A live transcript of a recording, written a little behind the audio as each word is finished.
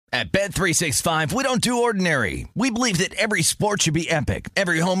At Bet365, we don't do ordinary. We believe that every sport should be epic.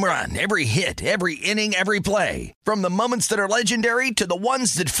 Every home run, every hit, every inning, every play. From the moments that are legendary to the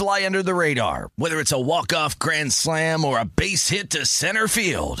ones that fly under the radar. Whether it's a walk-off grand slam or a base hit to center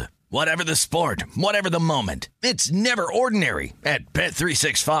field. Whatever the sport, whatever the moment. It's never ordinary at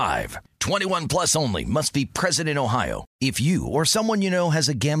Bet365. 21 plus only. Must be present in Ohio. If you or someone you know has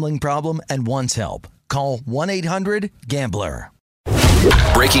a gambling problem and wants help, call 1-800-GAMBLER.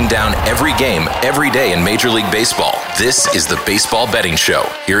 Breaking down every game, every day in Major League Baseball. This is the Baseball Betting Show.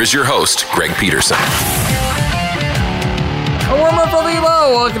 Here is your host, Greg Peterson. A warm up from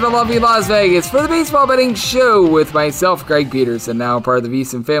Elo. Welcome to lovely Las Vegas for the Baseball Betting Show with myself, Greg Peterson, now part of the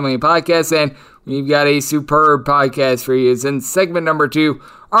VSiN Family Podcast, and we've got a superb podcast for you. It's in segment number 2.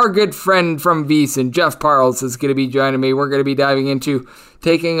 Our good friend from VSiN, Jeff Parles, is going to be joining me. We're going to be diving into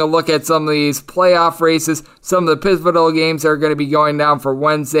taking a look at some of these playoff races, some of the pivotal games that are going to be going down for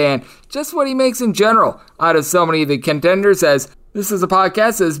Wednesday, and just what he makes in general out of so many of the contenders. As this is a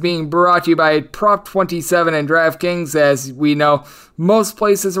podcast that is being brought to you by Prop 27 and DraftKings. As we know, most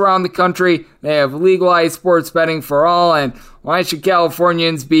places around the country, they have legalized sports betting for all, and why should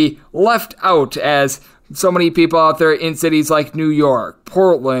Californians be left out, as so many people out there in cities like New York,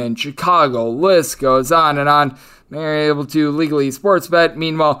 Portland, Chicago, list goes on and on. They're able to legally sports bet.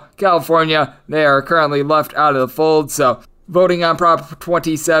 Meanwhile, California, they are currently left out of the fold. So voting on Prop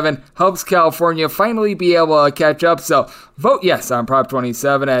 27 helps California finally be able to catch up. So vote yes on Prop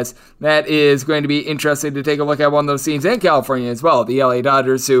 27, as that is going to be interesting to take a look at one of those teams in California as well, the LA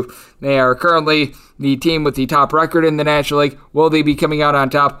Dodgers, who they are currently the team with the top record in the National League. Will they be coming out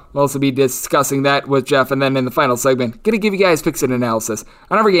on top? We'll also be discussing that with Jeff, and then in the final segment, going to give you guys picks and analysis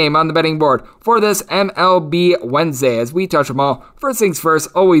on every game on the betting board for this MLB Wednesday, as we touch them all. First things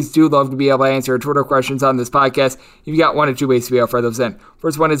first, always do love to be able to answer Twitter questions on this podcast. You've got one or two ways to be able to fire those in.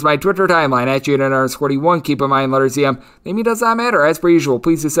 First one is my Twitter timeline at JNR41. Keep in mind, letters EM. Name does not matter. As per usual,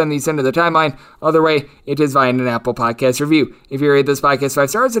 please just send these into the timeline. Other way, it is via an Apple Podcast review. If you rate this podcast 5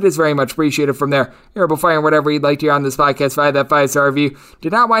 stars, it is very much appreciated. From there, you're able to find whatever you'd like to hear on this podcast via that 5-star review.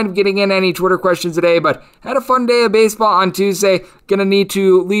 Did not wind up getting in any Twitter questions today, but had a fun day of baseball on Tuesday. Gonna need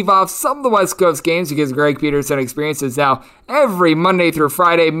to leave off some of the West Coast games because Greg Peterson experiences now every Monday through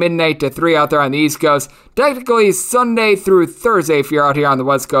Friday, midnight to 3 out there on the East Coast. Technically Sunday through Thursday if you're out here on the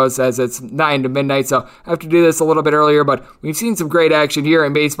West Coast, as it's 9 to midnight, so I have to do this a little bit earlier, but we've seen some great action here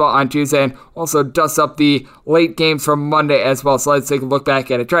in baseball on Tuesday, and also dust up the late games from Monday as well. So let's take a look back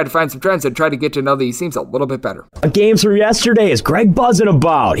at it, try to find some trends, and try to get to know these teams a little bit better. Games from yesterday is Greg buzzing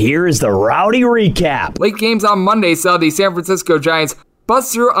about. Here is the rowdy recap. Late games on Monday saw the San Francisco Giants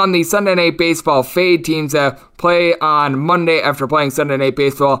bust through on the Sunday Night Baseball fade. Teams that play on Monday after playing Sunday Night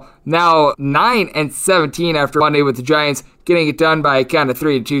Baseball now 9-17 after Monday, with the Giants getting it done by a count of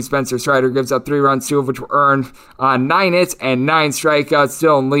 3-2. Spencer Strider gives up 3 runs, 2 of which were earned on 9 hits and 9 strikeouts.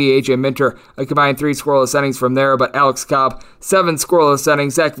 Dylan Lee, A.J. Minter, a combined 3 scoreless innings from there, but Alex Cobb, 7 scoreless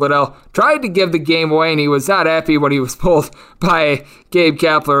innings. Zach Liddell tried to give the game away, and he was not happy when he was pulled by Gabe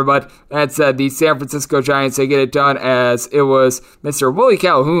Kapler, but that said, the San Francisco Giants, they get it done, as it was Mr. Willie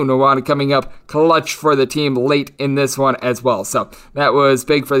Calhoun who wound up coming up clutch for the team late in this one as well. So that was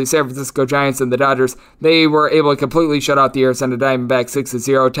big for the San Francisco Giants, and the Dodgers, they were able to completely shut out the Arizona Diamondbacks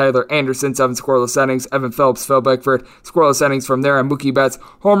 6-0. Tyler Anderson, 7 scoreless innings. Evan Phillips, Phil Bickford, scoreless innings from there. And Mookie Betts,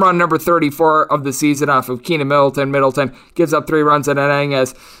 home run number 34 of the season off of Keenan Middleton. Middleton gives up 3 runs in an inning,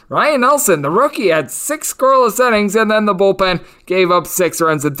 as Ryan Nelson, the rookie, had 6 scoreless innings, and then the bullpen gave up 6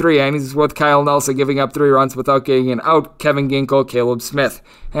 runs in 3 innings, with Kyle Nelson giving up 3 runs without getting an out. Kevin Ginkel, Caleb Smith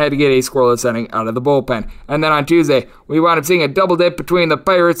had to get a scoreless inning out of the bullpen. And then on Tuesday, we wound up seeing a double dip between the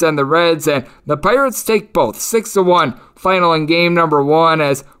Pirates and the Reds, and the Pirates take both. 6-1 final in game number 1,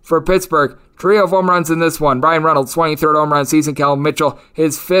 as for Pittsburgh, trio of home runs in this one. Brian Reynolds, 23rd home run season. Cal Mitchell,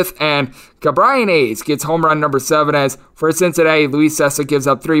 his 5th, and Brian Hayes gets home run number 7, as for Cincinnati, Luis Cessa gives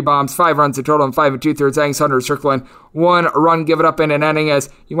up 3 bombs, 5 runs in total, and 5 2/3 innings. Hunter Strickland, 1 run given up in an inning, as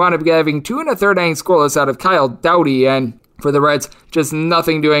you wound up having 2 1/3 innings scoreless out of Kyle Dowdy. And for the Reds, just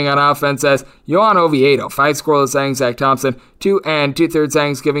nothing doing on offense, as Johan Oviedo, 5 scoreless innings. Zach Thompson, 2 2/3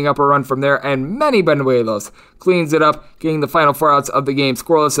 innings, giving up a run from there, and Manny Benuelos cleans it up, getting the final 4 outs of the game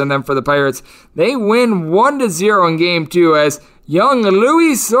scoreless. And then for the Pirates, they win 1-0 in game 2, as young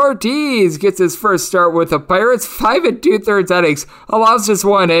Luis Ortiz gets his first start with the Pirates. 5 2/3 innings, allows just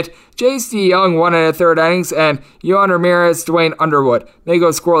 1 hit, J.C. Young, 1 1/3 innings, and Yohan Ramirez, Dwayne Underwood. They go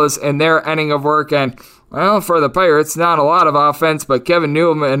scoreless in their inning of work, and well, for the Pirates, not a lot of offense, but Kevin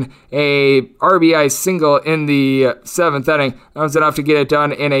Newman, a RBI single in the 7th inning. That was enough to get it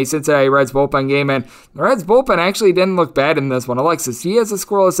done in a Cincinnati Reds bullpen game, and the Reds bullpen actually didn't look bad in this one. Alexis Diaz, a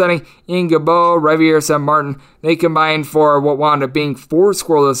scoreless inning, Ian Gabeau, Javier San Martin, they combined for what wound up being 4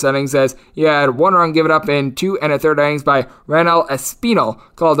 scoreless innings, as you had 1 run given up in 2 1/3 innings by Ranel Espino,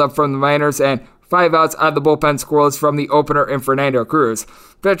 called up from the minors, and 5 outs out of the bullpen scoreless from the opener in Fernando Cruz.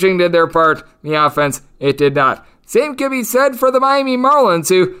 Pitching did their part, the offense, it did not. Same can be said for the Miami Marlins,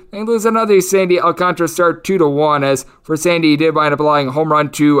 who they lose another Sandy Alcantara start 2-1, as for Sandy, he did wind up allowing a home run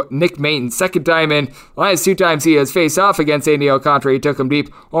to Nick Maton. Second time in the last 2 times he has faced off against Sandy Alcantara, he took him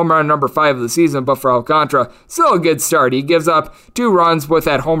deep. Home run number 5 of the season, but for Alcantara, still a good start. He gives up 2 runs with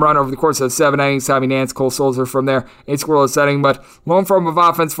that home run over the course of 7 innings. Tommy Nance, Cole Sulzer from there, a scoreless setting, but lone form of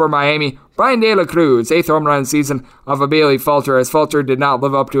offense for Miami. Brian De La Cruz, 8th home run of the season of a Bailey Falter, as Falter did not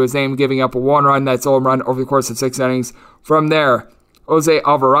live up to his name, giving up a 1 run. That's home run over the course of 6 innings. From there, Jose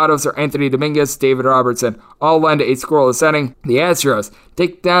Alvarado, Sir Anthony Dominguez, David Robertson, all lend a scoreless inning. The Astros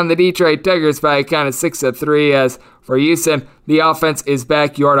take down the Detroit Tigers by a count of 6-3, as for Houston, the offense is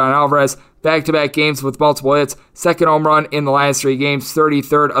back. Yordan Alvarez, back-to-back games with multiple hits. 2nd home run in the last 3 games,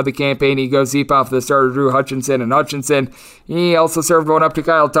 33rd of the campaign. He goes deep off the starter Drew Hutchinson, and Hutchinson, he also served one up to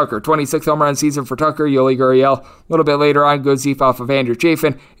Kyle Tucker. 26th home run season for Tucker. Yoli Gurriel, a little bit later on, goes deep off of Andrew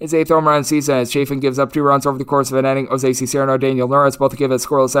Chafin. His 8th home run season, as Chafin gives up 2 runs over the course of an inning. Jose Cicerno, Daniel Norris both give a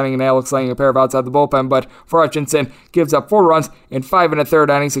scoreless inning, and Alex Lang a pair of outs out the bullpen, but for Hutchinson, gives up 4 runs in 5 1/3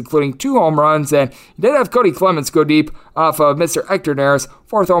 innings, including 2 home runs, and he did have Cody Clemens go deep off of Mr. Hector Neris.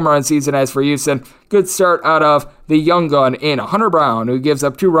 4th home run season as for Houston. Good start out of the young gun in Hunter Brown, who gives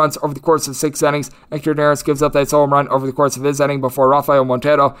up 2 runs over the course of 6 innings. Hector Neris gives up that home run over the course of his inning before Rafael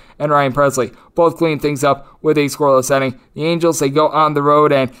Montero and Ryan Presley both clean things up with a scoreless inning. The Angels, they go on the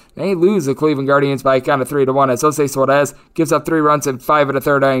road and they lose the Cleveland Guardians by a count of 3-1, as Jose Suarez gives up 3 runs in 5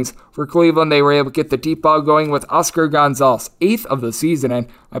 1/3 innings. For Cleveland, they were able to get the deep ball going with Oscar Gonzalez, 8th of the season, and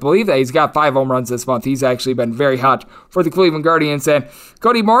I believe that he's got 5 home runs this month. He's actually been very hot for the Cleveland Guardians. And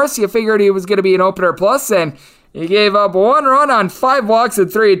Cody Morris, you figured he was going to be an opener plus, and he gave up 1 run on 5 walks in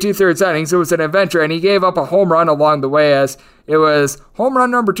 3 2/3 innings. It was an adventure, and he gave up a home run along the way, as it was home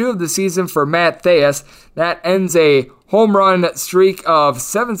run number 2 of the season for Matt Thayus. That ends a home run streak of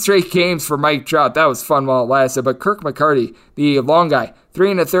 7 straight games for Mike Trout. That was fun while it lasted. But Kirk McCarty, the long guy, 3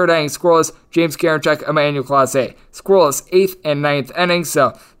 1/3 innings scoreless. James Karinchak, Emmanuel Clase, scoreless 8th and 9th innings.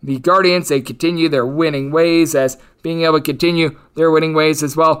 So the Guardians, they continue their winning ways, as being able to continue their winning ways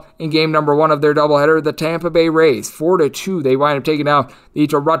as well in game number 1 of their doubleheader. The Tampa Bay Rays, 4-2, they wind up taking out the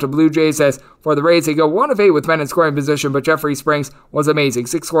Toronto Blue Jays, as for the Rays, they go 1 of 8 with men in scoring position, but Jeffrey Springs was amazing.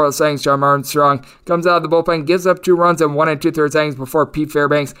 6 scoreless innings. John Armstrong comes out of the bullpen, gives up 2 runs in 1 2/3 innings before Pete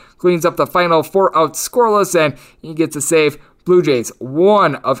Fairbanks cleans up the final 4 out scoreless, and he gets a save. Blue Jays,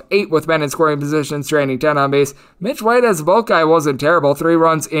 1 of 8 with men in scoring position, stranding 10 on base. Mitch White as a bulk guy wasn't terrible. 3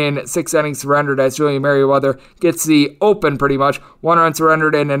 runs in 6 innings surrendered, as Julian Merriweather gets the open pretty much. 1 run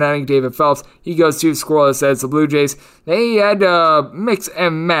surrendered in an inning. David Phelps, he goes 2 scoreless, as the Blue Jays, they had to mix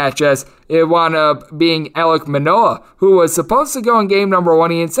and match, as it wound up being Alek Manoah, who was supposed to go in game number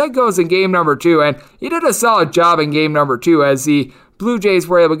 1. He instead goes in game number 2, and he did a solid job in game number 2, as the Blue Jays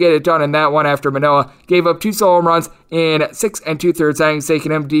were able to get it done in that one after Manoah gave up 2 solo home runs in 6 2/3 innings,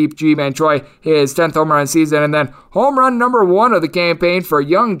 taking him deep. G-Man Choi, his 10th home run season, and then home run number 1 of the campaign for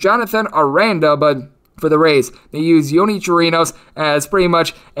young Jonathan Aranda. But for the Rays, they use Yoni Chirinos as pretty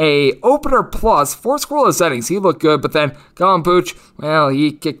much a opener plus. 4 scoreless innings. He looked good, but then Colin Pooch, well,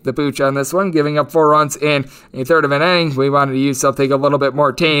 he kicked the pooch on this one, giving up 4 runs in a third of an inning. We wanted to use something a little bit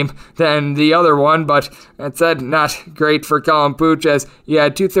more tame than the other one, but that said, not great for Colin Pooch, as he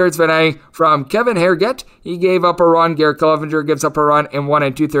had 2/3 of an inning from Kevin Herget. He gave up a run. Garrett Clevenger gives up a run in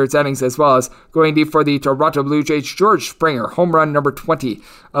 1 2/3 innings, as well as going deep for the Toronto Blue Jays. George Springer, home run number 20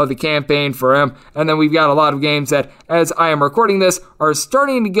 of the campaign for him. And then we've got a lot of games that, as I am recording this, are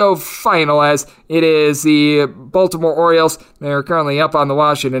starting to go final, as it is the Baltimore Orioles. They are currently up on the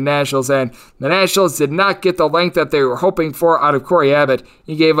Washington Nationals, and the Nationals did not get the length that they were hoping for out of Corey Abbott.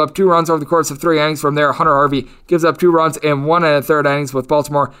 He gave up 2 runs over the course of 3 innings. From there, Hunter Harvey gives up 2 runs in 1 1/3 innings, with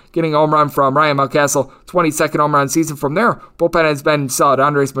Baltimore getting a home run from Ryan Mountcastle, 22nd home run season. From there, bullpen has been solid.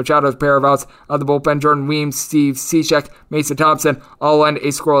 Andres Machado, a pair of outs of the bullpen. Jordan Weems, Steve Cishek, Mason Thompson, all end a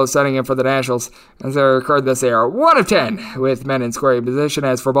scoreless setting. And for the Nationals, as I record this, they are 1 of 10 with men in scoring position.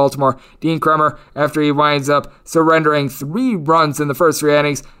 As for Baltimore, Dean Kremer, after he winds up surrendering 3 runs in the first 3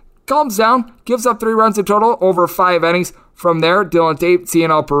 innings, calms down, gives up 3 runs in total over 5 innings. From there, Dylan Tate,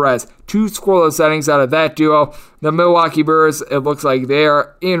 Cionel Perez. 2 scoreless innings out of that duo. The Milwaukee Brewers, it looks like they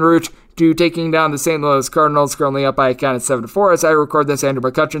are en route to taking down the St. Louis Cardinals, currently up by a count of 7-4. As I record this, Andrew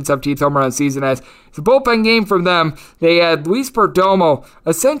McCutchen, 17th home run season. As it's a bullpen game from them, they had Luis Perdomo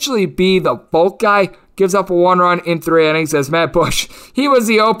essentially be the bulk guy. Gives up a 1 run in 3 innings as Matt Bush. He was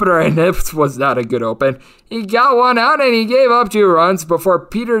the opener, and it was not a good open. He got 1 out, and he gave up 2 runs before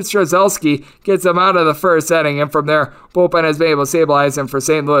Peter Strzelski gets him out of the first inning. And from there, bullpen has been able to stabilize him for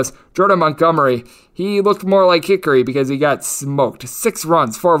St. Louis. Jordan Montgomery, he looked more like Hickory because he got smoked. 6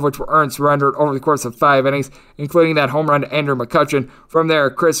 runs, 4 of which were earned surrendered over the course of 5 innings, including that home run to Andrew McCutchen. From there,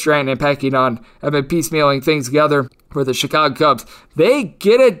 Chris Stratton and Pat Dunn have been piecemealing things together for the Chicago Cubs. They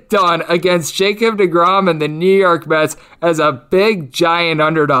get it done against Jacob deGrom and the New York Mets as a big, giant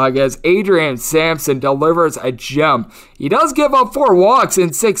underdog as Adrian Sampson delivers a gem. He does give up 4 walks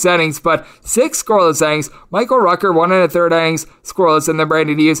in 6 innings, but 6 scoreless innings. Michael Rucker, 1 1/3 innings, scoreless, and then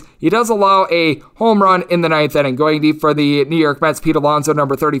Brandon Hughes. He does allow a home run in the 9th inning, going deep for the New York Mets. Pete Alonso,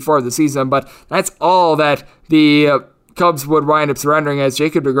 number 34 of the season, but that's all that the Cubs would wind up surrendering as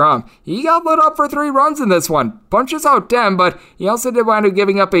Jacob deGrom. He got lit up for 3 runs in this one. Punches out 10, but he also did wind up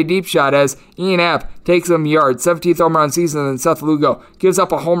giving up a deep shot as Ian Happ takes him yards. 17th home run season, and Seth Lugo gives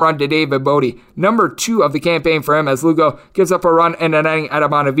up a home run to David Bodie. Number 2 of the campaign for him as Lugo gives up a run in an inning at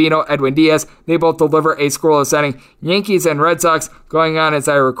Montevino. Edwin Diaz, they both deliver a scoreless inning. Yankees and Red Sox going on as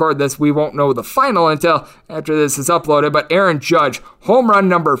I record this. We won't know the final until after this is uploaded, but Aaron Judge, home run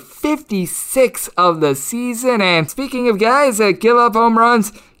number 56 of the season. And speaking of guys that give up home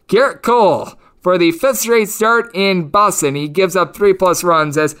runs, Garrett Cole, for the 5th straight start in Boston, he gives up 3+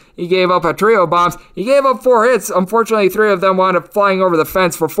 runs as he gave up a trio of bombs. He gave up 4 hits. Unfortunately, 3 of them wound up flying over the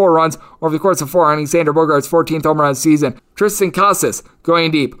fence for 4 runs over the course of 4 innings. Xander Bogaerts' 14th home run season. Tristan Casas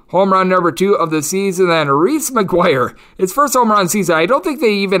going deep. Home run number 2 of the season. Then Reese McGuire, his first home run season. I don't think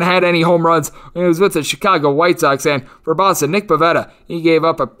they even had any home runs when he was with the Chicago White Sox. And for Boston, Nick Pivetta, he gave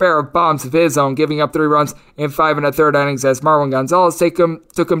up a pair of bombs of his own, giving up 3 runs in 5 1/3 innings as Marwin Gonzalez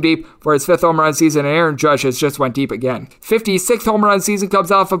took him deep for his 5th home run season. And Aaron Judge has just went deep again. 56th home run season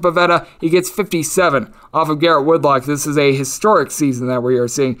comes off of Pivetta. He gets 57 off of Garrett Woodlock. This is a historic season that we are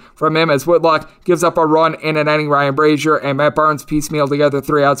seeing from him as Woodlock gives up a run in an inning. Ryan Brazier and Matt Barnes piecemeal together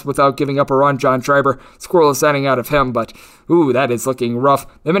 3 outs without giving up a run. John Schreiber, scoreless inning out of him, but that is looking rough.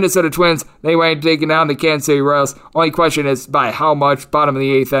 The Minnesota Twins, they went taking down the Kansas City Royals. Only question is by how much. Bottom of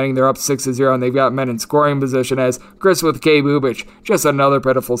the 8th inning, they're up 6-0, and they've got men in scoring position as Chris with K. Bubich. Just another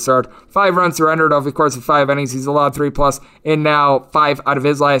pitiful start. 5 runs surrendered over the course of 5 innings. He's allowed 3+ in now 5 out of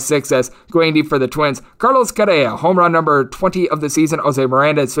his last 6 as going deep for the Twins. Carlos Correa, home run number 20 of the season. Jose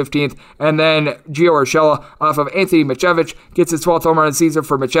Miranda is 15th, and then Gio Urshela off of Anthony Michevich gets his 12th home run of the season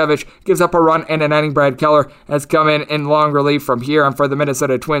for Michevich. Gives up a run and an inning. Brad Keller has come in long relief from here. And for the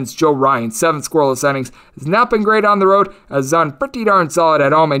Minnesota Twins, Joe Ryan, 7 scoreless innings. Has not been great on the road. Has done pretty darn solid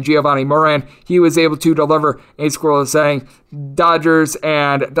at home. And Giovanni Moran, he was able to deliver a scoreless inning. Dodgers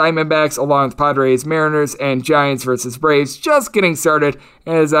and Diamondbacks along with Padres, Mariners, and Giants versus Braves just getting started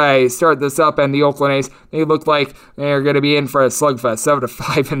as I start this up, and the Oakland A's, they look like they're going to be in for a slugfest,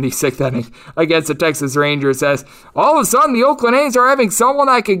 7-5 in the 6th inning against the Texas Rangers as all of a sudden the Oakland A's are having someone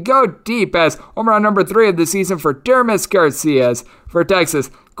that could go deep as home run number 3 of the season for Dermis Garcia for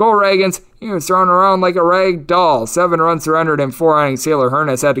Texas. Cole Ragans, he was thrown around like a rag doll. 7 runs surrendered in 4 innings. Taylor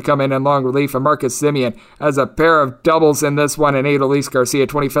Hearns had to come in long relief, and Marcus Semien has a pair of doubles in this one. And Adolis Garcia,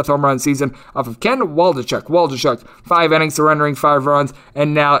 25th home run season off of Ken Waldichuk. Waldichuk, 5 innings surrendering 5 runs,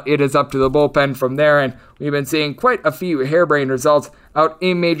 and now it is up to the bullpen from there. And we've been seeing quite a few harebrained results out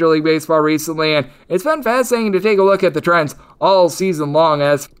in Major League Baseball recently, and it's been fascinating to take a look at the trends all season long,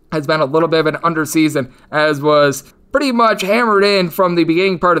 as has been a little bit of an underseason, as was pretty much hammered in from the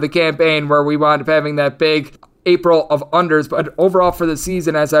beginning part of the campaign where we wound up having that big April of unders. But overall for the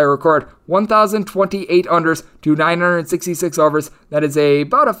season, as I record, 1,028 unders to 966 overs. That is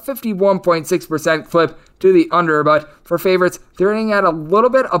about a 51.6% clip to the under, but for favorites, they're hitting at a little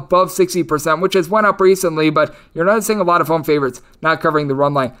bit above 60%, which has went up recently, but you're noticing a lot of home favorites not covering the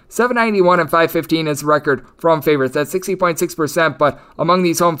run line. 791 and 515 is the record for home favorites. That's 60.6%, but among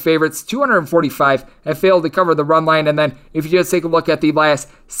these home favorites, 245 have failed to cover the run line, and then if you just take a look at the last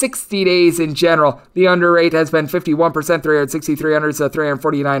 60 days in general, the under rate has been 51%, 363 unders to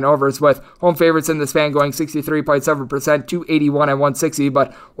 349 overs, with home favorites in the span going 63.7%, 281 and 160,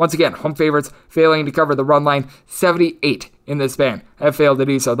 but once again, home favorites failing to cover the run line, 78 in this span have failed to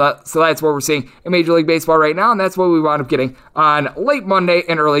do so. So that's what we're seeing in Major League Baseball right now, and that's what we wound up getting on late Monday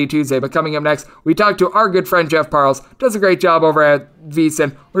and early Tuesday. But coming up next, we talk to our good friend Jeff Parles. Does a great job over at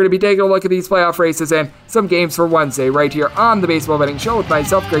VSiN. We're going to be taking a look at these playoff races and some games for Wednesday right here on the Baseball Betting Show with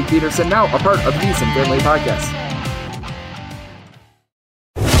myself, Greg Peterson, now a part of the VSiN Family Podcast.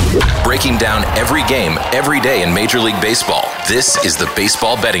 Breaking down every game, every day in Major League Baseball. This is the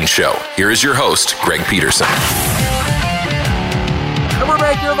Baseball Betting Show. Here is your host, Greg Peterson. And we're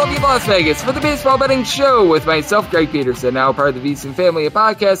back here in lovely Las Vegas for the Baseball Betting Show with myself, Greg Peterson, now part of the VSiN Family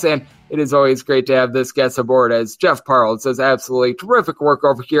Podcast, and it is always great to have this guest aboard as Jeff Parles does absolutely terrific work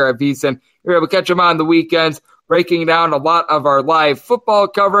over here at VSiN. You're able to catch him on the weekends, breaking down a lot of our live football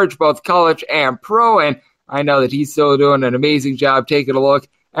coverage, both college and pro, and I know that he's still doing an amazing job taking a look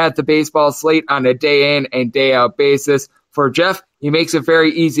at the baseball slate on a day in and day out basis. For Jeff, he makes it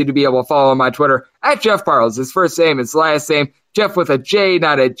very easy to be able to follow him on Twitter at Jeff Parles. His first name, his last name, Jeff with a J,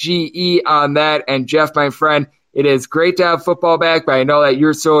 not a G-E on that. And Jeff, my friend, it is great to have football back, but I know that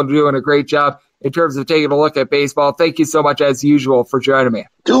you're still doing a great job in terms of taking a look at baseball. Thank you so much, as usual, for joining me.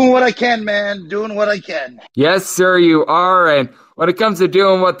 Doing what I can, man. Doing what I can. Yes, sir, you are. And when it comes to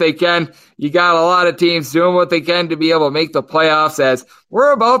doing what they can, you got a lot of teams doing what they can to be able to make the playoffs, as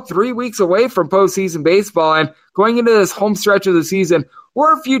we're about 3 weeks away from postseason baseball. And going into this home stretch of the season,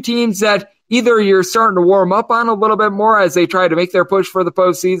 we're a few teams that either you're starting to warm up on a little bit more as they try to make their push for the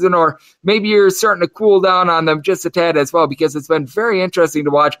postseason, or maybe you're starting to cool down on them just a tad as well, because it's been very interesting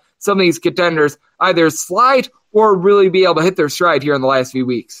to watch some of these contenders either slide or really be able to hit their stride here in the last few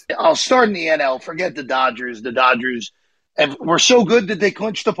weeks. I'll start in the NL. Forget the Dodgers. The Dodgers were so good that they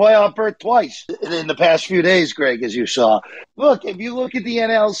clinched the playoff berth twice in the past few days, Greg, as you saw. Look, if you look at the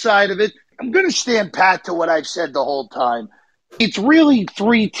NL side of it, I'm going to stand pat to what I've said the whole time. It's really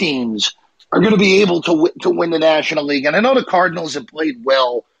three teams are going to be able to win the National League. And I know the Cardinals have played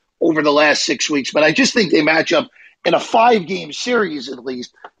well over the last 6 weeks, but I just think they match up in a 5-game series at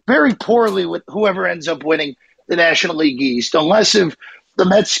least very poorly with whoever ends up winning the National League East, unless if the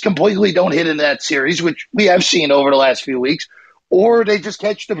Mets completely don't hit in that series, which we have seen over the last few weeks, or they just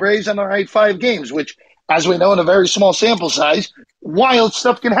catch the Braves on the right 5 games, which, as we know in a very small sample size, wild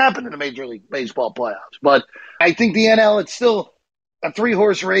stuff can happen in the Major League Baseball playoffs. But I think the NL, it's still a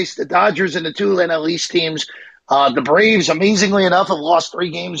 3-horse race. The Dodgers and the 2 NL East teams. The Braves, amazingly enough, have lost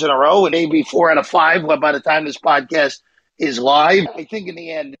 3 games in a row, and they'd be 4 out of 5 by the time this podcast is live. I think in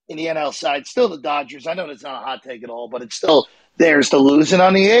the end, in the NL side, still the Dodgers. I know that's not a hot take at all, but it's still theirs to lose. And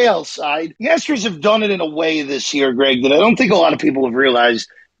on the AL side, the Astros have done it in a way this year, Greg, that I don't think a lot of people have realized.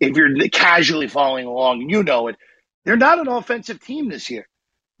 If you're casually following along, you know it. They're not an offensive team this year.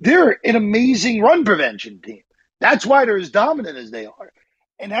 They're an amazing run prevention team. That's why they're as dominant as they are.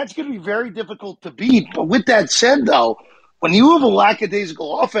 And that's going to be very difficult to beat. But with that said, though, when you have a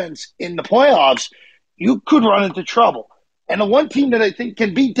lackadaisical offense in the playoffs, you could run into trouble. And the one team that I think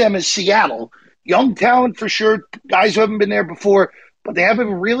can beat them is Seattle. Young talent for sure, guys who haven't been there before, but they have a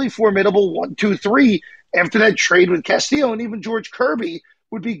really formidable 1-2-3 after that trade with Castillo. And even George Kirby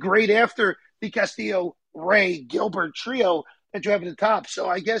would be great after the Castillo, Ray, Gilbert trio that you have at the top. So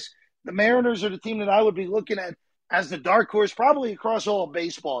I guess the Mariners are the team that I would be looking at as the dark horse, probably across all of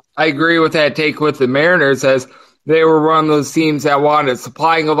baseball. I agree with that take with the Mariners, as they were one of those teams that wanted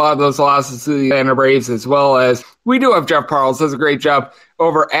supplying a lot of those losses to the Atlanta Braves, as well as we do have Jeff Parles, does a great job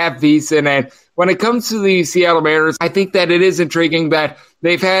over at VSiN. And when it comes to the Seattle Mariners, I think that it is intriguing that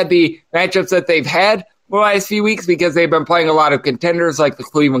they've had the matchups that they've had the last few weeks, because they've been playing a lot of contenders like the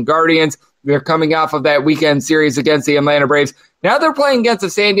Cleveland Guardians. They're coming off of that weekend series against the Atlanta Braves. Now they're playing against the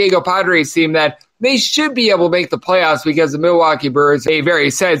San Diego Padres team that they should be able to make the playoffs, because the Milwaukee Brewers, a very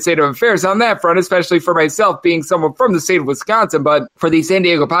sad state of affairs on that front, especially for myself being someone from the state of Wisconsin. But for the San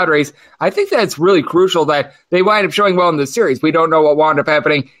Diego Padres, I think that's really crucial that they wind up showing well in the series. We don't know what wound up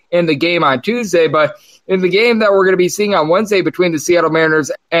happening in the game on Tuesday, but in the game that we're going to be seeing on Wednesday between the Seattle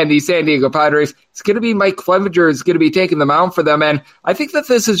Mariners and the San Diego Padres, it's going to be Mike Clevinger is going to be taking the mound for them. And I think that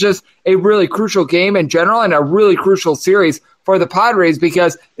this is just a really crucial game in general and a really crucial series for the Padres,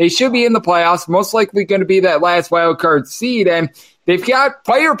 because they should be in the playoffs, most likely going to be that last wild card seed. And they've got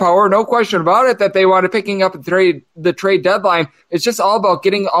firepower, no question about it, that they want to picking up the trade deadline. It's just all about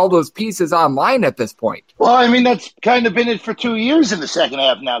getting all those pieces online at this point. Well, I mean, that's kind of been it for 2 years in the second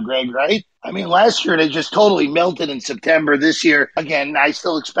half now, Greg, right? I mean, last year they just totally melted in September. This year, again, I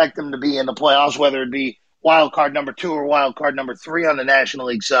still expect them to be in the playoffs, whether it be wild card number 2 or wild card number 3 on the National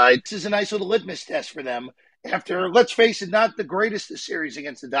League side. This is a nice little litmus test for them. after, let's face it, not the greatest of series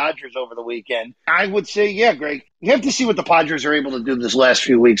against the Dodgers over the weekend. I would say, yeah, Greg, you have to see what the Padres are able to do this last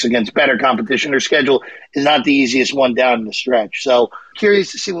few weeks against better competition. Their schedule is not the easiest one down the stretch. So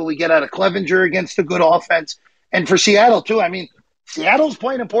curious to see what we get out of Clevenger against a good offense. And for Seattle, too, I mean, Seattle's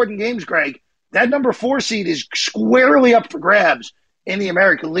playing important games, Greg. That number 4 seed is squarely up for grabs in the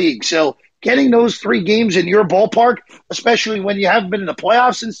American League. So getting those 3 games in your ballpark, especially when you haven't been in the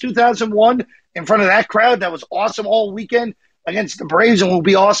playoffs since 2001, in front of that crowd that was awesome all weekend against the Braves and will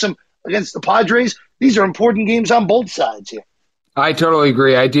be awesome against the Padres, these are important games on both sides here. I totally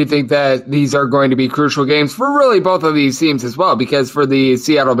agree. I do think that these are going to be crucial games for really both of these teams as well, because for the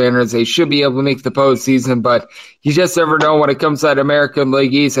Seattle Mariners, they should be able to make the postseason, but you just never know when it comes to that American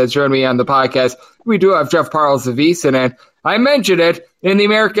League East. As joined me on the podcast, we do have Jeff Parles of Easton, and I mentioned it, in the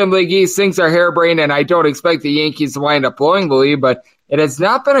American League East, things are harebrained, and I don't expect the Yankees to wind up blowing the lead, but it has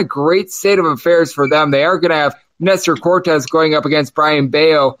not been a great state of affairs for them. They are going to have Nestor Cortes going up against Brian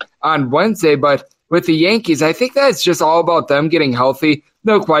Bayo on Wednesday, but with the Yankees, I think that's just all about them getting healthy.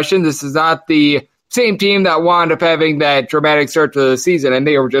 No question, this is not the same team that wound up having that dramatic start to the season, and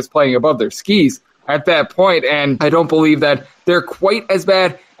they were just playing above their skis at that point, and I don't believe that they're quite as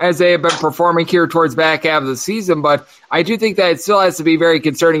bad as they have been performing here towards back half of the season, but I do think that it still has to be very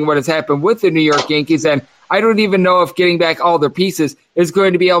concerning what has happened with the New York Yankees, and I don't even know if getting back all their pieces is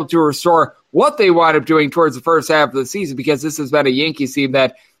going to be able to restore what they wound up doing towards the first half of the season, because this has been a Yankees team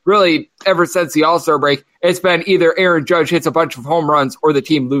that really, ever since the All-Star break, it's been either Aaron Judge hits a bunch of home runs or the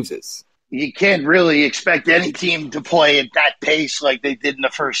team loses. You can't really expect any team to play at that pace like they did in the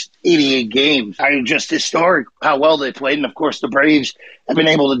first 88 games. I mean, just historic how well they played. And, of course, the Braves have been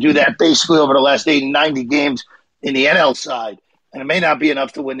able to do that basically over the last 80, 90 games in the NL side. And it may not be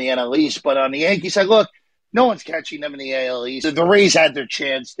enough to win the NL East, but on the Yankees side, look, no one's catching them in the AL East. The Rays had their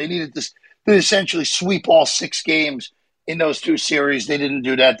chance. They needed to essentially sweep all 6 games in those 2 series. They didn't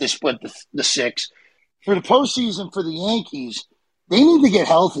do that. They split the 6. For the postseason for the Yankees, they need to get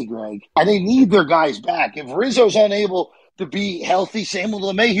healthy, Greg. And they need their guys back. If Rizzo's unable to be healthy, same with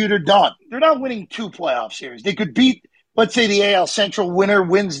LeMahieu, they're done. They're not winning 2 playoff series. They could beat, let's say, the AL Central winner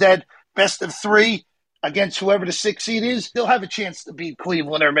wins that best of 3 against whoever the 6th seed is. They'll have a chance to beat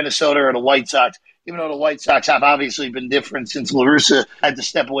Cleveland or Minnesota or the White Sox, even though the White Sox have obviously been different since La Russa had to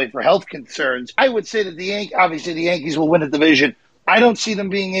step away for health concerns. I would say that the Yankees will win the division. I don't see them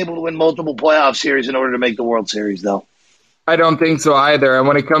being able to win multiple playoff series in order to make the World Series, though. I don't think so either. And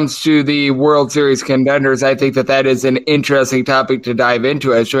when it comes to the World Series contenders, I think that is an interesting topic to dive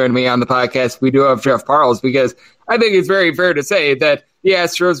into. As joining me on the podcast, we do have Jeff Parles, because I think it's very fair to say that the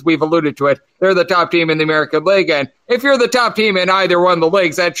Astros, we've alluded to it, they're the top team in the American League. And if you're the top team in either one of the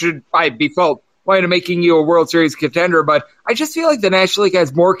leagues, that should, by default, wind up making you a World Series contender. But I just feel like the National League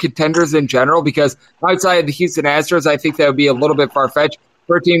has more contenders in general, because outside of the Houston Astros, I think that would be a little bit far-fetched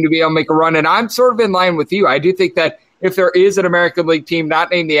for a team to be able to make a run. And I'm sort of in line with you. I do think that if there is an American League team not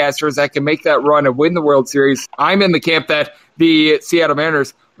named the Astros that can make that run and win the World Series, I'm in the camp that the Seattle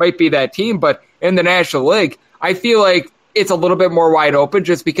Mariners might be that team. But in the National League, I feel like it's a little bit more wide open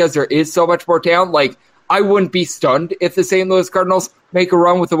just because there is so much more talent. Like, I wouldn't be stunned if the St. Louis Cardinals make a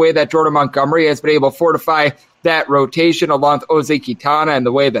run with the way that Jordan Montgomery has been able to fortify that rotation along with Jose Quintana and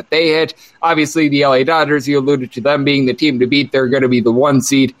the way that they hit. Obviously, the LA Dodgers, you alluded to them being the team to beat. They're going to be the 1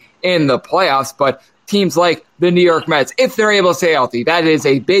 seed in the playoffs. But teams like the New York Mets, if they're able to stay healthy, that is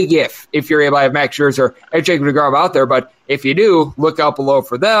a big if you're able to have Max Scherzer and Jacob deGrom out there. But if you do, look out below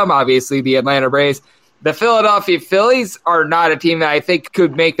for them. Obviously, the Atlanta Braves. The Philadelphia Phillies are not a team that I think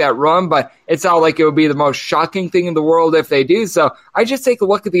could make that run, but it's not like it would be the most shocking thing in the world if they do. So I just take a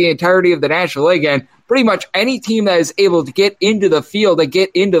look at the entirety of the National League, and pretty much any team that is able to get into the field and get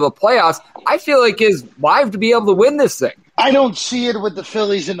into the playoffs, I feel like is live to be able to win this thing. I don't see it with the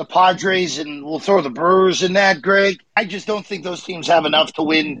Phillies and the Padres, and we'll throw the Brewers in that, Greg. I just don't think those teams have enough to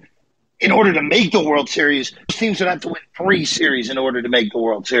win in order to make the World Series. Those teams would have to win 3 series in order to make the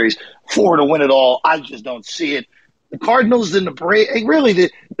World Series, 4 to win it all. I just don't see it. The Cardinals and the Braves, really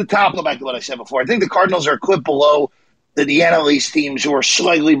the top, go back to what I said before. I think the Cardinals are a clip below the NL East teams who are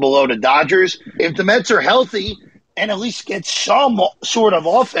slightly below the Dodgers. If the Mets are healthy and at least get some sort of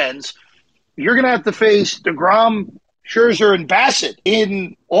offense, you're going to have to face DeGrom, Scherzer, and Bassett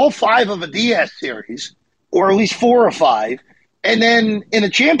in all 5 of a DS series, or at least 4 or 5. And then in a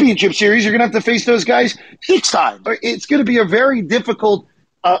championship series, you're going to have to face those guys 6 times. It's going to be a very difficult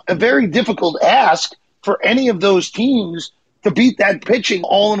ask for any of those teams to beat that pitching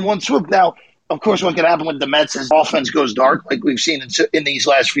all in one swoop. Now, of course, what could happen with the Mets is offense goes dark, like we've seen in these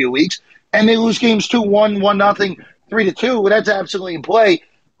last few weeks, and they lose games 2-1, 1-0, 3-2. That's absolutely in play.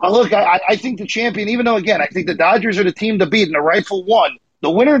 Look, I think the champion, even though, again, I think the Dodgers are the team to beat and the rightful one, the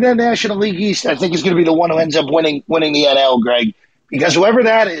winner of the National League East, I think, is going to be the one who ends up winning the NL, Greg, because whoever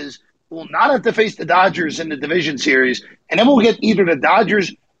that is will not have to face the Dodgers in the division series, and then we'll get either the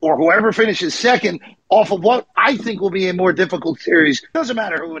Dodgers or whoever finishes second off of what I think will be a more difficult series. Doesn't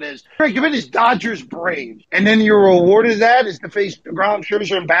matter who it is. Greg, if it is Dodgers-Braves, and then your reward is that is to face DeGrom,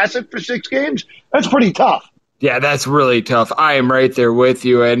 Scherzer, and Bassett for 6 games, that's pretty tough. Yeah, that's really tough. I am right there with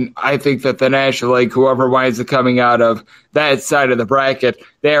you, and I think that the National League, whoever winds up coming out of that side of the bracket,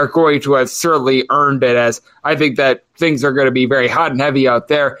 they are going to have certainly earned it, as I think that things are going to be very hot and heavy out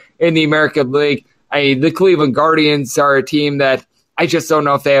there in the American League. The Cleveland Guardians are a team that I just don't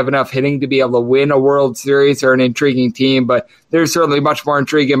know if they have enough hitting to be able to win a World Series or an intriguing team, but there's certainly much more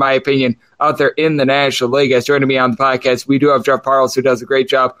intrigue, in my opinion, out there in the National League. As joining me on the podcast, we do have Jeff Parles, who does a great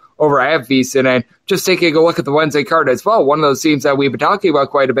job over at VSiN, and just taking a look at the Wednesday card as well. One of those teams that we've been talking about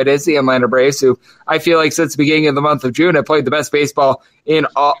quite a bit is the Atlanta Braves, who I feel like since the beginning of the month of June have played the best baseball in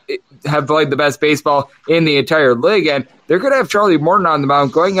the entire league, and they're going to have Charlie Morton on the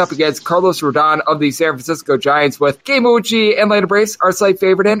mound going up against Carlos Rodon of the San Francisco Giants, with game which the Atlanta Braves are slight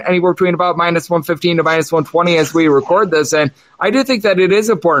favorite in, anywhere between about -115 to -120 as we record this. And I do think that it is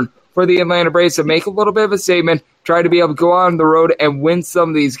important for the Atlanta Braves to make a little bit of a statement, try to be able to go on the road and win some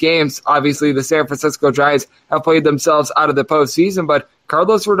of these games. Obviously, the San Francisco Giants have played themselves out of the postseason, but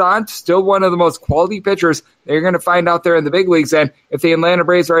Carlos Rodon, still one of the most quality pitchers that you're going to find out there in the big leagues. And if the Atlanta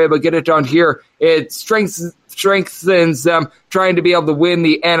Braves are able to get it done here, it strengthens them trying to be able to win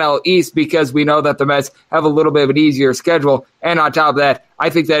the NL East, because we know that the Mets have a little bit of an easier schedule. And on top of that, I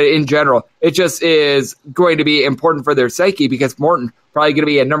think that in general, it just is going to be important for their psyche, because Morton probably going to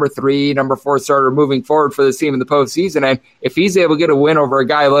be a number 3, number 4 starter moving forward for this team in the postseason. And if he's able to get a win over a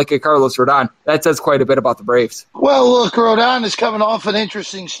guy like a Carlos Rodon, that says quite a bit about the Braves. Well, look, Rodon is coming off an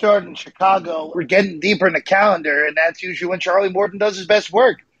interesting start in Chicago. We're getting deeper in the calendar, and that's usually when Charlie Morton does his best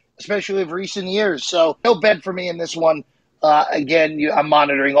work, especially of recent years. So no bet for me in this one. I'm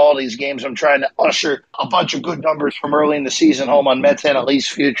monitoring all these games. I'm trying to usher a bunch of good numbers from early in the season home on Mets and Elise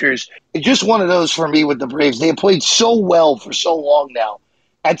futures. It's just one of those for me with the Braves. They have played so well for so long now.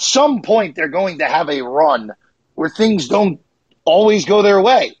 At some point, they're going to have a run where things don't always go their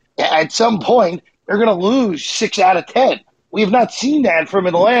way. At some point, they're going to lose 6 out of 10. We have not seen that from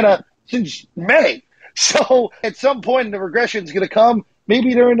Atlanta since May. So at some point, the regression is going to come.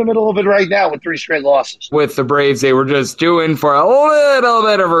 Maybe they're in the middle of it right now with 3 straight losses. With the Braves, they were just doing for a little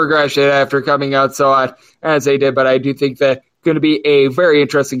bit of regression after coming out so hot as they did. But I do think that going to be a very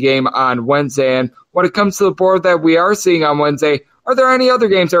interesting game on Wednesday. And when it comes to the board that we are seeing on Wednesday, are there any other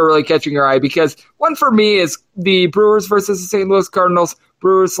games that are really catching your eye? Because one for me is the Brewers versus the St. Louis Cardinals.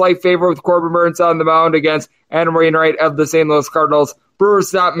 Brewers slight favorite with Corbin Burns on the mound against Adam Wainwright of the St. Louis Cardinals.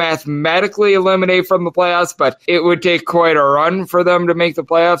 Brewers not mathematically eliminated from the playoffs, but it would take quite a run for them to make the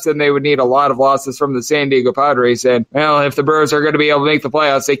playoffs, and they would need a lot of losses from the San Diego Padres. And, well, if the Brewers are going to be able to make the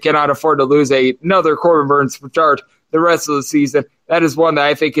playoffs, they cannot afford to lose another Corbin Burns start the rest of the season. That is one that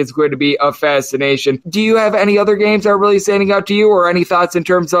I think is going to be a fascination. Do you have any other games that are really standing out to you, or any thoughts in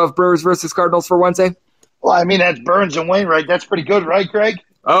terms of Brewers versus Cardinals for Wednesday? Well, I mean, that's Burns and Wainwright. That's pretty good, right, Greg?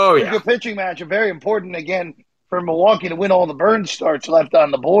 Oh, yeah. Good pitching match, and very important, again, for Milwaukee to win all the Burns starts left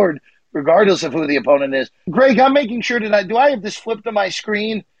on the board, regardless of who the opponent is. Greg, I'm making sure that do I have this flipped on my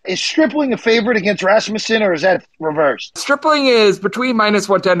screen? Is Stripling a favorite against Rasmussen, or is that reversed? Stripling is between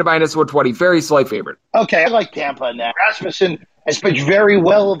 -110 to -120. Very slight favorite. Okay, I like Tampa in that. Rasmussen has pitched very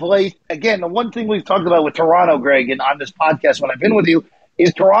well of late. Again, the one thing we've talked about with Toronto, Greg, and on this podcast when I've been with you,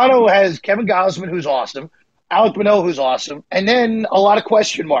 is Toronto has Kevin Gausman, who's awesome, Alek Manoah, who's awesome, and then a lot of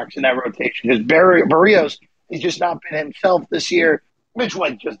question marks in that rotation, because Barrios has just not been himself this year. Mitch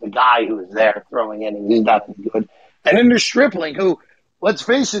White's just the guy who is there throwing innings. He's not any good. And then there's Stripling, who, let's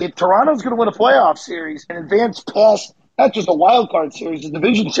face it, if Toronto's going to win a playoff series and advance past not just a wild card series, a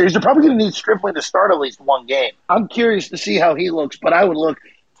division series, they're probably going to need Stripling to start at least one game. I'm curious to see how he looks, but I would look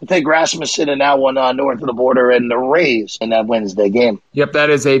to take Rasmussen in that one north of the border and the Rays in that Wednesday game. Yep, that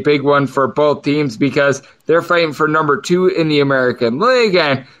is a big one for both teams because they're fighting for number 2 in the American League.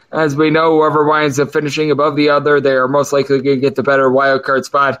 And as we know, whoever winds up finishing above the other, they are most likely going to get the better wild card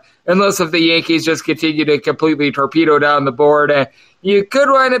spot, unless if the Yankees just continue to completely torpedo down the board. And you could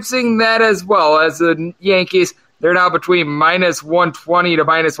wind up seeing that as well, as the Yankees, they're now between -120 to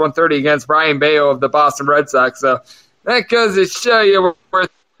 -130 against Brian Bayo of the Boston Red Sox. So that goes to show you where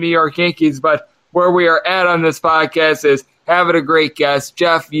New York Yankees, but where we are at on this podcast is having a great guest.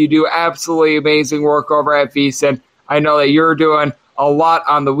 Jeff, you do absolutely amazing work over at VSiN. I know that you're doing a lot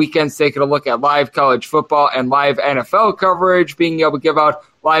on the weekends, taking a look at live college football and live NFL coverage, being able to give out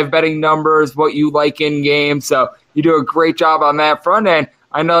live betting numbers, what you like in game. So you do a great job on that front end.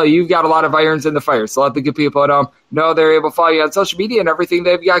 I know you've got a lot of irons in the fire, so let the good people at home know they're able to follow you on social media and everything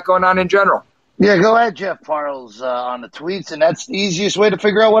they've got going on in general. Yeah, go ahead, Jeff Parles, on the tweets, and that's the easiest way to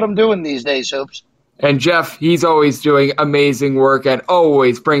figure out what I'm doing these days, Hoops. And Jeff, he's always doing amazing work and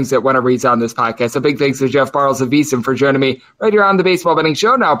always brings it whenever he's on this podcast. A big thanks to Jeff Parles of VSiN for joining me right here on the Baseball Betting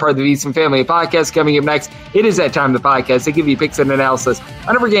Show, now part of the VSiN Family Podcast. Coming up next, it is that time of the podcast to give you picks and analysis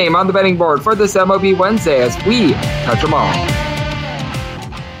on every game on the betting board for this MLB Wednesday as we touch them all.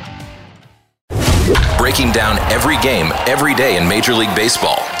 Breaking down every game, every day in Major League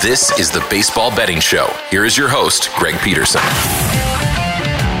Baseball. This is the Baseball Betting Show. Here is your host, Greg Peterson.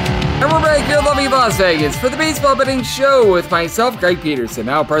 And we're back here in lovely Las Vegas for the Baseball Betting Show with myself, Greg Peterson,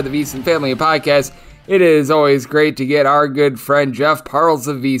 now part of the VSiN Family Podcast. It is always great to get our good friend Jeff Parles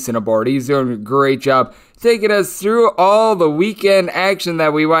of VSiN aboard. He's doing a great job taking us through all the weekend action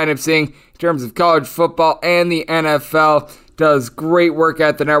that we wind up seeing in terms of college football and the NFL. Does great work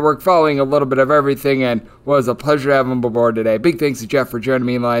at the network, following a little bit of everything, and was a pleasure to have him aboard today. Big thanks to Jeff for joining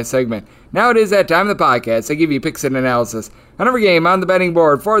me in the last segment. Now it is that time of the podcast. I give you picks and analysis on every game on the betting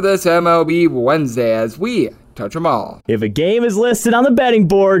board for this MLB Wednesday as we touch them all. If a game is listed on the betting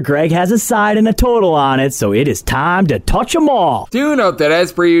board, Greg has a side and a total on it, so it is time to touch them all. Do note that,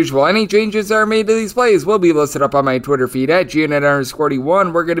 as per usual, any changes that are made to these plays will be listed up on my Twitter feed at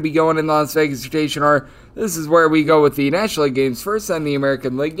GNet_D1. We're going to be going in the Las Vegas rotation order. This is where we go with the National League games first, then the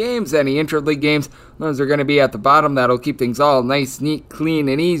American League games, any Interleague games. Those are going to be at the bottom. That'll keep things all nice, neat, clean,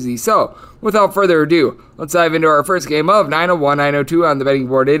 and easy. So, without further ado, let's dive into our first game of 901-902 on the betting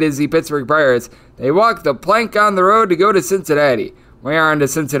board. It is the Pittsburgh Pirates. They walk the plank on the road to go to Cincinnati. We are on to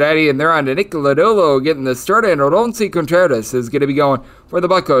Cincinnati, and they're on to Nick Lodolo getting the start, and Odonsi Contreras is going to be going for the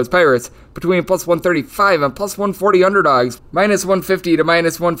Buccos. Pirates between plus 135 and plus 140 underdogs, minus 150 to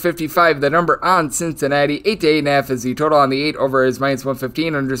minus 155. The number on Cincinnati, 8 to 8.5 is the total on the 8. Over is minus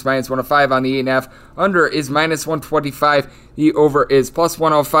 115, under is minus 105 on the 8.5. Under is minus 125. The over is plus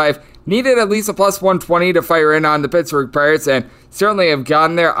 105. Needed at least a plus 120 to fire in on the Pittsburgh Pirates, and certainly have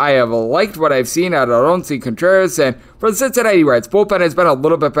gotten there. I have liked what I've seen out of Odonsi Contreras, and for the Cincinnati Reds, bullpen has been a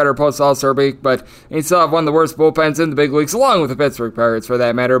little bit better post All-Star break, but they still have one of the worst bullpens in the big leagues, along with the Pittsburgh Pirates for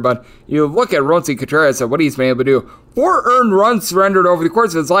that matter. But you look at Odonsi Contreras and what he's been able to do. 4 earned runs surrendered over the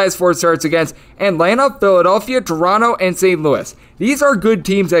course of his last 4 starts against Atlanta, Philadelphia, Toronto, and St. Louis. These are good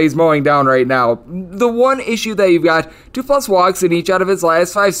teams that he's mowing down right now. The one issue that you've got, 2+ walks in each out of his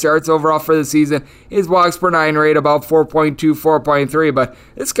last 5 starts overall for the season. His walks per 9 rate about 4.2, 4.3, but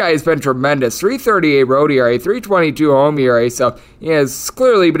this guy has been tremendous. 3.38 road ERA, 3.22 home ERA, so he has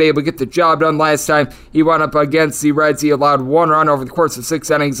clearly been able to get the job done. Last time he went up against the Reds, he allowed 1 run over the course of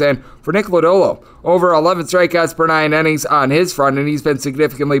 6 innings, and for Nick Lodolo, over 11 strikeouts per 9 innings on his front, and he's been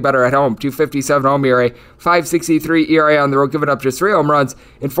significantly better at home. 2.57 home ERA, 5.63 ERA on the road, giving up just 3 home runs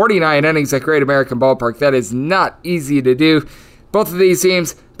in 49 innings at Great American Ballpark. That is not easy to do. Both of these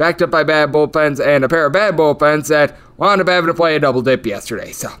teams backed up by bad bullpens, and a pair of bad bullpens that wound up having to play a double dip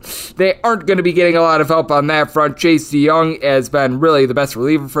yesterday. So they aren't going to be getting a lot of help on that front. Chase Young has been really the best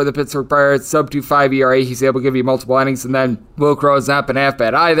reliever for the Pittsburgh Pirates. Sub-2.5 ERA. He's able to give you multiple innings, and then Will Crow's not been half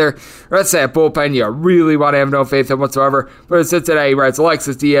bad either. That's that bullpen you really want to have no faith in whatsoever. For the Cincinnati Reds,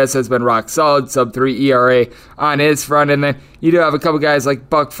 Alexis Diaz has been rock solid. Sub-3 ERA on his front, and then you do have a couple guys like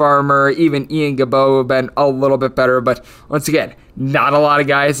Buck Farmer, even Ian Gabo, who have been a little bit better, but once again, not a lot of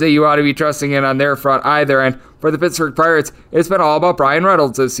guys that you ought to be trusting in on their front either. And for the Pittsburgh Pirates, it's been all about Brian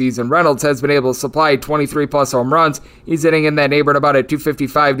Reynolds this season. Reynolds has been able to supply 23+ home runs. He's hitting in that neighborhood about a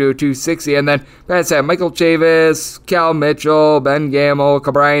 255 to a 260. And then past that, Michael Chavis, Cal Mitchell, Ben Gamble,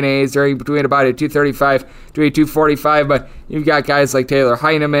 Cabrian Hayes, during between about a 235 to a 245. But you've got guys like Taylor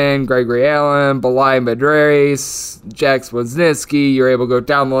Heineman, Gregory Allen, Belay Madres, Jack Wisniewski. You're able to go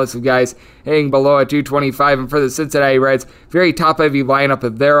down the list of guys hitting below a 225. And for the Cincinnati Reds, very top-heavy lineup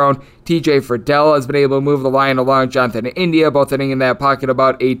of their own. TJ Friedel has been able to move the line along. Jonathan India, both hitting in that pocket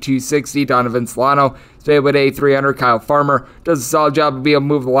about a 260. Donovan Solano stay with a 300. Kyle Farmer does a solid job of being able to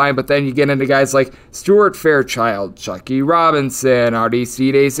move the line, but then you get into guys like Stuart Fairchild, Chucky Robinson,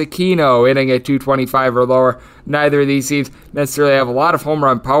 Aristides Aquino hitting at 225 or lower. Neither of these teams necessarily have a lot of home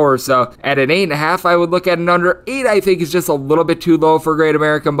run power, so at an 8.5, I would look at an under. 8, I think, is just a little bit too low for Great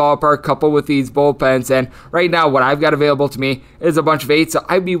American Ballpark, coupled with these bullpens, and right now what I've got available to me is a bunch of 8s, so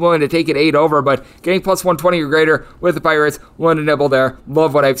I'd be willing to take it 8 over, but getting plus 120 or greater with the Pirates, willing to nibble there.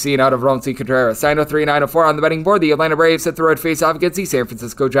 Love what I've seen out of Odonsi Contreras. 903-904 on the betting board. The Atlanta Braves set the road face-off against the San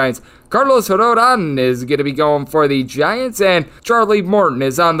Francisco Giants. Carlos Rodon is going to be going for the Giants, and Charlie Morton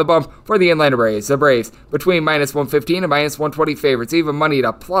is on the bump for the Atlanta Braves. The Braves between minus 115 and minus 120 favorites. Even money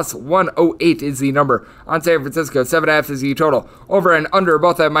to plus 108 is the number on San Francisco. 7.5 is the total. Over and under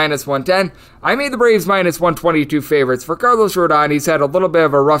both at minus 110. I made the Braves minus 122 favorites. For Carlos Rodon, he's had a little bit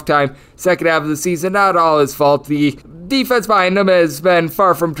of a rough time second half of the season. Not all his fault. The defense behind him has been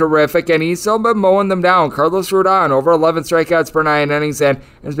far from terrific, and he's still been mowing them down. Carlos Rodon, over 11 strikeouts per 9 innings, and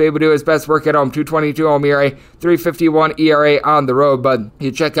has been able to do his best work at home. 2.22 home ERA, 3.51 ERA on the road. But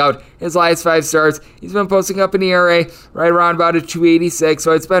you check out his last 5 starts, he's been posting up an ERA right around about a 2.86,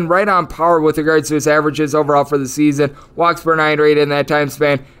 so it's been right on par with regards to his averages overall for the season. Walks per 9 rate in that time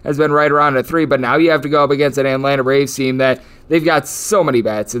span has been right around a 3, but now you have to go up against an Atlanta Braves team that they've got so many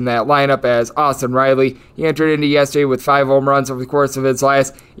bats in that lineup. As Austin Riley, he entered into yesterday with 5 home runs over the course of his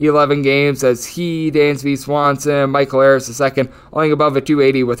last 11 games, as he, Dansby Swanson, Michael Harris II, only above a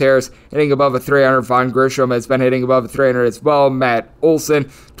 280, with Harris hitting above a 300. Vaughn Grisham has been hitting above a 300 as well. Matt Olson,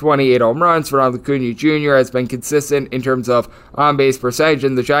 28 home runs. Ronald Acuna Jr. has been consistent in terms of on-base percentage,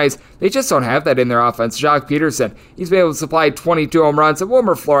 and the Giants, they just don't have that in their offense. Jock Peterson, he's been able to supply 22 home runs, and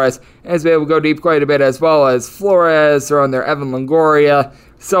Wilmer Flores has been able to go deep quite a bit, as well as Flores throwing their Evan Longoria.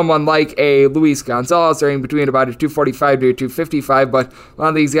 Someone like a Luis Gonzalez throwing between about a 245 to a 255, but a lot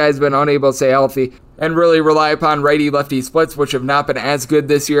of these guys have been unable to stay healthy and really rely upon righty-lefty splits, which have not been as good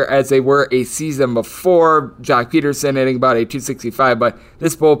this year as they were a season before. Jock Peterson hitting about a 265, but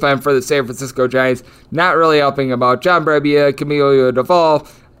this bullpen for the San Francisco Giants not really helping him out. John Brebbia, Camilo Doval,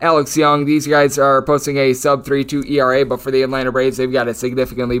 Alex Young, these guys are posting a sub-3.2 ERA, but for the Atlanta Braves, they've got a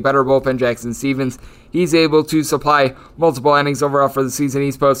significantly better bullpen. Jackson Stevens, he's able to supply multiple innings overall for the season.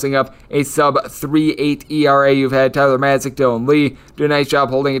 He's posting up a sub-3.8 ERA. You've had Tyler Matzek, Dylan Lee do a nice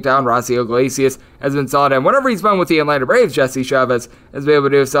job holding it down. Rossio Iglesias has been solid, and whenever he's been with the Atlanta Braves, Jesse Chavez has been able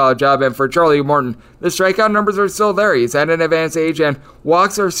to do a solid job. And for Charlie Morton, the strikeout numbers are still there. He's at an advanced age, and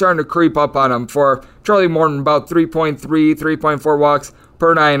walks are starting to creep up on him. For Charlie Morton, about 3.3, 3.4 walks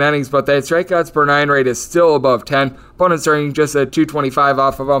per 9 innings, but that strikeouts per 9 rate is still above 10. Opponents are just a 225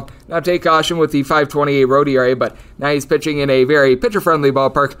 off of him. Now take caution with the 5.28 road ERA, but now he's pitching in a very pitcher-friendly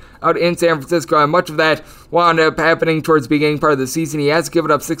ballpark out in San Francisco, and much of that wound up happening towards the beginning part of the season. He has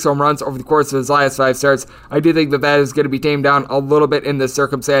given up 6 home runs over the course of his last 5 starts. I do think that is going to be tamed down a little bit in this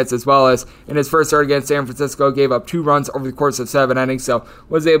circumstance, as well as in his first start against San Francisco, gave up 2 runs over the course of 7 innings, so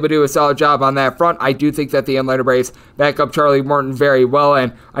was able to do a solid job on that front. I do think that the Atlanta Braves back up Charlie Morton very well,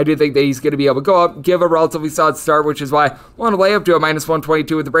 and I do think that he's going to be able to go up, give a relatively solid start, which is why I want to lay up to a minus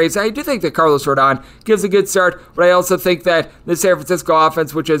 122 with the Braves. I do think that Carlos Rodon gives a good start, but I also think that the San Francisco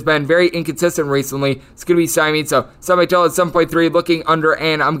offense, which has been very inconsistent recently, is going to be stymied. So somebody tell it 7.3, looking under,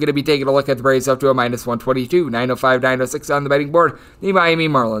 and I'm going to be taking a look at the Braves up to a minus 122. 905, 906 on the betting board. The Miami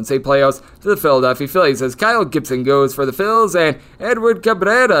Marlins, they play host to the Philadelphia Phillies, as Kyle Gibson goes for the Phils, and Edward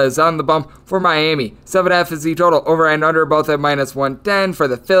Cabrera is on the bump for Miami. 7.5 is the total. Over and under both at minus 110 for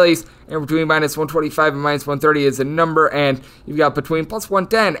the Phillies, and between minus 125 and minus 130 is the number, and you've got between plus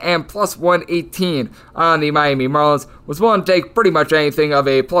 110 and plus 118 on the Miami Marlins. Was willing to take pretty much anything of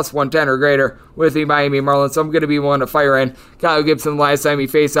a plus 110 or greater with the Miami Marlins, so I'm going to be willing to fire in Kyle Gibson. Last time he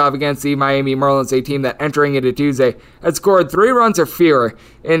faced off against the Miami Marlins, a team that entering into Tuesday had scored 3 runs or fewer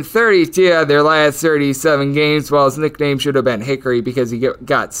in 32 of their last 37 games. Well, his nickname should have been Hickory because he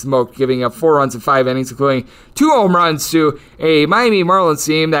got smoked, giving up 4 runs in 5 innings, including 2 home runs to a Miami Marlins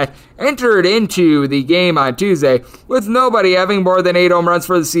team that entered into the game on Tuesday with nobody having more than 8 home runs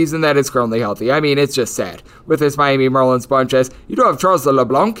for the season that is currently healthy. I mean, it's just sad with this Miami Marlins bunch, as you do have Charles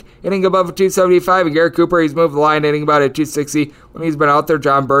LeBlanc hitting above a 275, and Garrett Cooper, he's moved the line hitting about a 260 when he's been out there.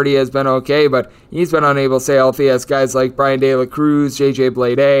 John Birdie has been okay, but he's been unable to stay healthy, as guys like Brian De La Cruz, JJ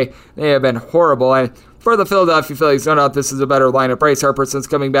Bleday, they have been horrible. And for the Philadelphia Phillies, no doubt this is a better lineup. Bryce Harper, since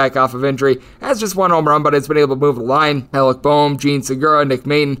coming back off of injury, has just 1 home run, but has been able to move the line. Alec Boehm, Gene Segura, Nick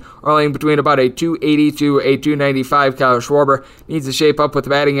Maton are laying between about a 280 to a 295. Kyle Schwarber needs to shape up with the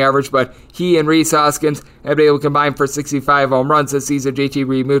batting average, but he and Rhys Hoskins have been able to combine for 65 home runs this season. JT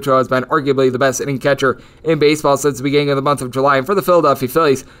Realmuto has been arguably the best hitting catcher in baseball since the beginning of the month of July. And for the Philadelphia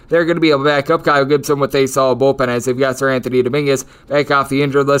Phillies, they're going to be able to back up Kyle Gibson with a solid bullpen, as they've got Sir Anthony Dominguez back off the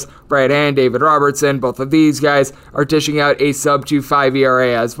injured list. Brad Hand, David Robertson, both of these guys are dishing out a sub-2.5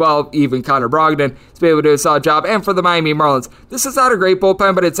 ERA as well. Even Connor Brogdon has been able to do a solid job. And for the Miami Marlins, this is not a great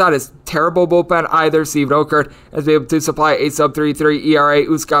bullpen, but it's not a terrible bullpen either. Steven Okert has been able to supply a sub-3.3 ERA.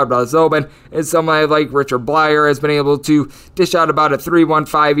 Uskar Blazobin is someone like Richard Blyer has been able to dish out about a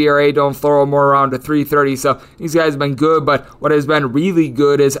 3.15 ERA. Don't throw more around a 3.30. So these guys have been good, but what has been really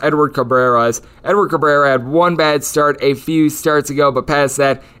good is Edward Cabrera. Edward Cabrera had 1 bad start a few starts ago, but past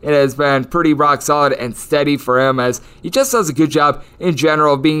that, it has been pretty rock solid and steady for him, as he just does a good job in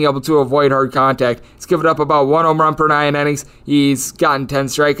general of being able to avoid hard contact. He's given up about 1 home run per 9 innings. He's gotten 10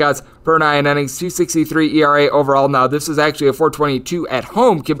 strikeouts per 9 innings, 2.63 ERA overall. Now, this is actually a 4.22 at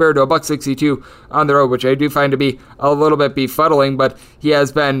home compared to a $1.62 on the road, which I do find to be a little bit befuddling, but he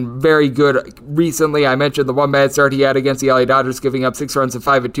has been very good recently. I mentioned the one bad start he had against the LA Dodgers, giving up 6 runs in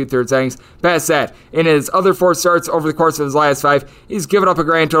 5 2/3 innings. Past that, in his other 4 starts over the course of his last 5, he's given up a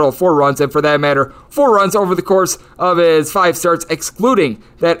grand total of 4 runs, and for that matter, 4 runs over the course of his 5 starts, excluding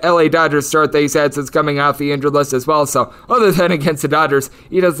that LA Dodgers start that he's had since coming off the injured list as well. So, other than against the Dodgers,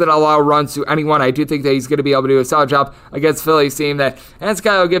 he doesn't allow runs to anyone. I do think that he's going to be able to do a solid job against Philly's team that has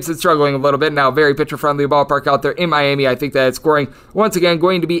Kyle Gibson struggling a little bit now. Very pitcher-friendly ballpark out there in Miami. I think that scoring, once again,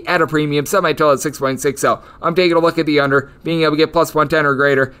 going to be at a premium, semi-total at 6.6. So I'm taking a look at the under, being able to get plus 110 or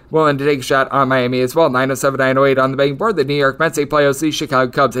greater, willing to take a shot on Miami as well. 907, 908 on the betting board. The New York Mets, they play OC Chicago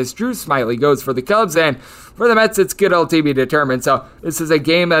Cubs as Drew Smyly goes for the Cubs, and for the Mets, it's good to be determined. So this is a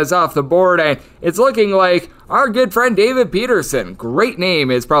game that is off the board, and it's looking like our good friend David Peterson, great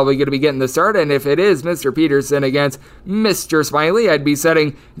name, is probably going to be getting the start. And if it is Mr. Peterson against Mr. Smyly, I'd be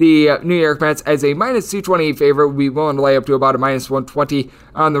setting the New York Mets as a minus 228 favorite. We'd be willing to lay up to about a minus 120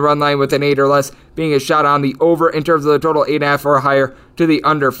 on the run line, with an 8 or less being a shot on the over in terms of the total 8.5 or higher to the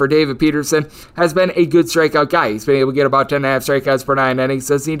under. For David Peterson, has been a good strikeout guy. He's been able to get about 10.5 strikeouts per 9 innings.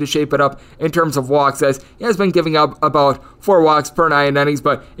 Does need to shape it up in terms of walks, as he has been giving up about 4 walks per 9 innings.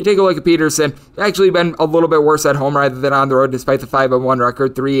 But you take a look at Peterson, actually been a little bit worse at home rather than on the road, despite the 5-1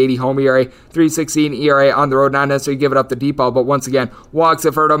 record. 3.80 home ERA, 3.16 ERA on the road. Not necessarily giving up the deep ball, but once again, walks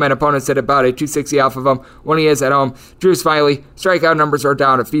have hurt him, and opponents hit about a 2.60 off of him when he is at home. Drew Smyly, strikeout numbers are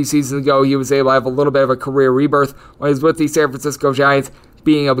down. A few seasons ago, he was able to have a little bit of a career rebirth when he was with the San Francisco Giants,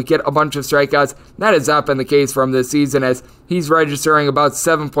 being able to get a bunch of strikeouts. That has not been the case from this season, as he's registering about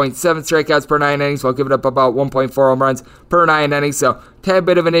 7.7 strikeouts per 9 innings while giving up about 1.4 home runs per 9 innings. So, tad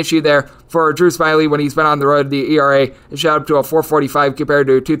bit of an issue there for Drew Smyly when he's been on the road. The ERA is shot up to a 4.45 compared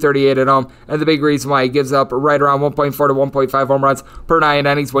to a 2.38 at home, and the big reason why he gives up right around 1.4 to 1.5 home runs per 9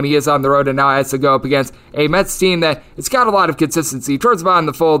 innings when he is on the road and now has to go up against a Mets team that it's got a lot of consistency. Towards the bottom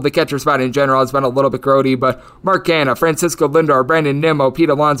of the fold, the catcher spot in general has been a little bit grody, but Mark Canha, Francisco Lindor, Brandon Nimmo, Pete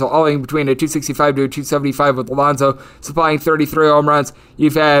Alonso, all in between a 265 to a 275, with Alonso supplying 33 home runs.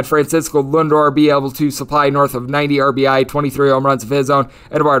 You've had Francisco Lindor be able to supply north of 90 RBI, 23 home runs of his own.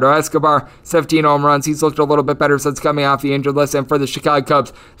 Eduardo Escobar, 17 home runs. He's looked a little bit better since coming off the injured list. And for the Chicago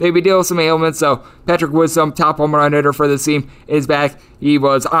Cubs, they've been dealing with some ailments, so Patrick Wisdom, top home run hitter for the team, is back. He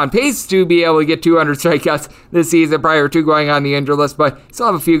was on pace to be able to get 200 strikeouts this season prior to going on the injured list, but still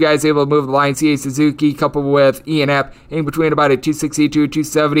have a few guys able to move the line. C.A. Suzuki, coupled with Ian Happ, in between about a 262,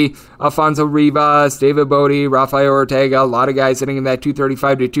 270. Alfonso Rivas, David Bodie, Rafael Ortega, a lot of guys sitting in that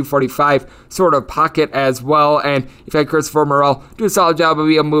 235 to 245 sort of pocket as well. And you've had Christopher Morel do a solid job of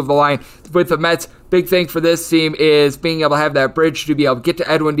being able to move the line. With the Mets, big thing for this team is being able to have that bridge to be able to get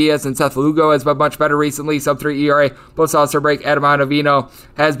to Edwin Diaz, and Seth Lugo has been much better recently. Sub-3 ERA, post All-Star break. Adam Ottavino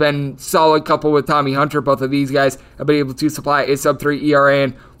has been solid, coupled with Tommy Hunter. Both of these guys have been able to supply a sub-3 ERA.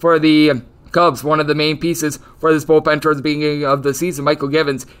 And for the Cubs, one of the main pieces for this bullpen towards the beginning of the season, Michael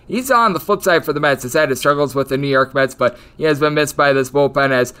Givens, he's on the flip side for the Mets. Has had his struggles with the New York Mets, but he has been missed by this bullpen,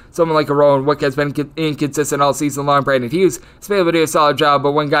 as someone like a Rowan Wick has been inconsistent all season long. Brandon Hughes has been able to do a solid job,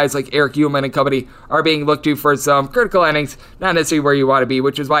 but when guys like Eric Ullman and company are being looked to for some critical innings, not necessarily where you want to be,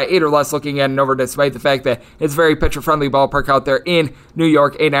 which is why 8 or less looking at an over, despite the fact that it's a very pitcher-friendly ballpark out there in New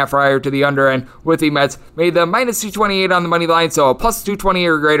York. 8.5 higher to the under, and with the Mets, made the minus 228 on the money line, so a plus 220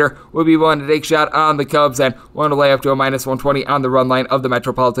 or greater would be willing to take a shot on the Cubs, and want to lay up to a minus 120 on the run line of the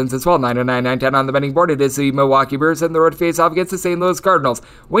Metropolitans as well. 909, 910 on the betting board. It is the Milwaukee Brewers and the road face off against the St. Louis Cardinals.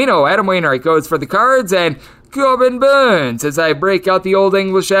 We know Adam Wainwright goes for the Cards, and Corbin Burns, as I break out the old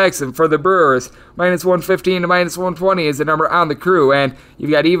English accent for the Brewers. Minus 115 to minus 120 is the number on the crew, and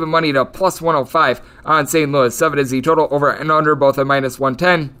you've got even money to plus 105 on St. Louis. 7 is the total, over and under, both at minus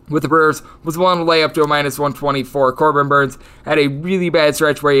 110. With the Brewers, was willing to lay up to a minus 124. Corbin Burns had a really bad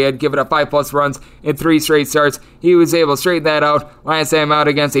stretch where he had given up 5+ runs in 3 straight starts. He was able to straighten that out last time out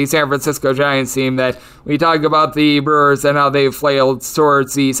against a San Francisco Giants team that we talk about the Brewers and how they've flailed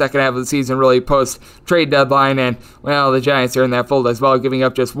towards the second half of the season, really post-trade deadline. And, well, the Giants are in that fold as well, giving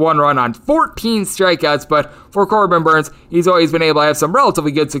up just 1 run on 14 strikeouts. But for Corbin Burns, he's always been able to have some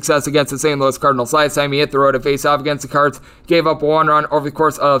relatively good success against the St. Louis Cardinals. Last time he hit the road to face off against the Cards, gave up 1 run over the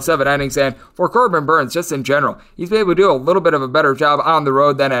course of of 7 innings. And for Corbin Burnes, just in general, he's been able to do a little bit of a better job on the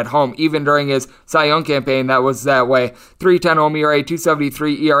road than at home. Even during his Cy Young campaign, that was that way. 3.10 home ERA,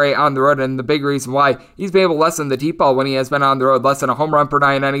 2.73 ERA on the road, and the big reason why he's been able to lessen the deep ball when he has been on the road, less than a home run per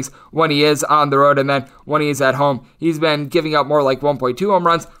 9 innings when he is on the road, and then when he's at home, he's been giving up more like 1.2 home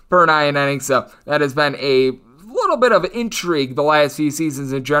runs per 9 innings. So that has been a little bit of intrigue the last few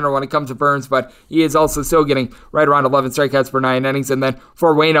seasons in general when it comes to Burnes, but he is also still getting right around 11 strikeouts per 9 innings. And then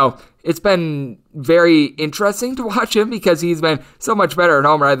for Waino, it's been very interesting to watch him because he's been so much better at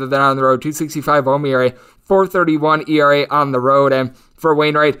home rather than on the road. 2.65 home ERA, 4.31 ERA on the road, and for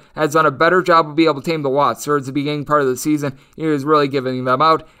Wainwright has done a better job of being able to tame the walks. Towards the beginning part of the season, he was really giving them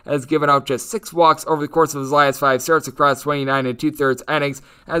out, has given out just 6 walks over the course of his last 5 starts across 29 and 2/3 innings.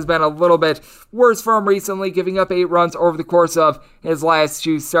 Has been a little bit worse for him recently, giving up 8 runs over the course of his last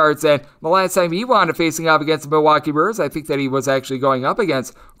 2 starts. And the last time he wound up facing off against the Milwaukee Brewers, I think that he was actually going up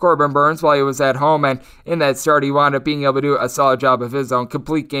against Corbin Burnes while he was at home, and in that start he wound up being able to do a solid job of his own.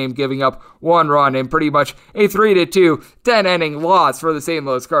 Complete game, giving up 1 run in pretty much a 3-2 10-inning loss for the St.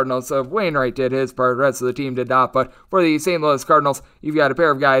 Louis Cardinals. So Wainwright did his part, the rest of the team did not. But for the St. Louis Cardinals, you've got a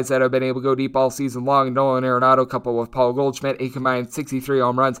pair of guys that have been able to go deep all season long. Nolan Arenado coupled with Paul Goldschmidt, a combined 63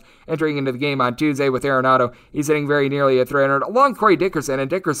 home runs entering into the game on Tuesday with Arenado. He's hitting very nearly at 300, along Corey Dickerson, and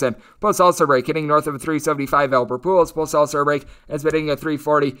Dickerson post All-Star break hitting north of a 375. Albert Pujols post All-Star break has been hitting a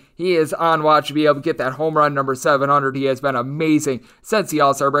 340. He is on watch to be able to get that home run number 700. He has been amazing since the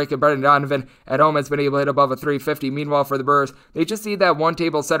All-Star break, and Brendan Donovan at home has been able to hit above a 350. Meanwhile, for the Brewers, they just need that one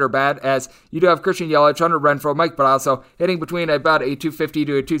table setter bat, as you do have Christian Yelich, Hunter Renfroe, Mike Brasso hitting between about a 250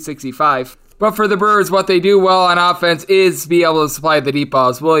 to a 265. But for the Brewers, what they do well on offense is be able to supply the deep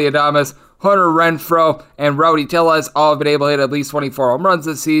balls. Willy Adames, Hunter Renfroe, and Rowdy Tellez all have been able to hit at least 24 home runs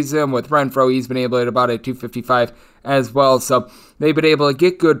this season. With Renfroe, he's been able to hit about a 255 as well. So they've been able to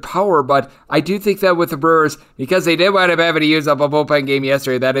get good power, but I do think that with the Brewers, because they did wind up having to use up a bullpen game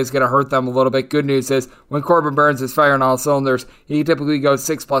yesterday, that is going to hurt them a little bit. Good news is when Corbin Burnes is firing all cylinders, he typically goes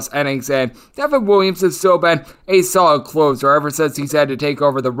 6+ innings, and Devin Williams has still been a solid closer ever since he's had to take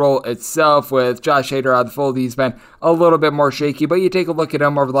over the role itself. With Josh Hader out of the fold, he's been a little bit more shaky, but you take a look at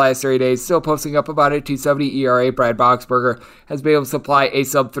him over the last 30 days, still posting up about a 2.70 ERA. Brad Boxberger has been able to supply a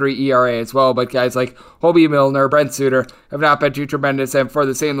sub-3 ERA as well, but guys like Hobie Milner, Brent Suter have not been too tremendous. And for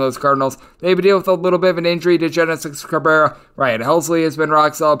the St. Louis Cardinals, they've been dealing with a little bit of an injury to Genesis Cabrera. Ryan Helsley has been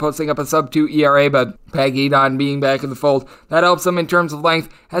rock solid, posting up a sub-2 ERA, but Peggy Don being back in the fold, that helps them in terms of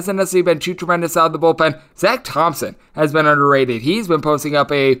length. Hasn't necessarily been too tremendous out of the bullpen. Zach Thompson has been underrated. He's been posting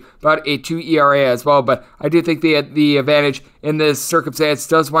up about a 2 ERA as well, but I do think the advantage in this circumstance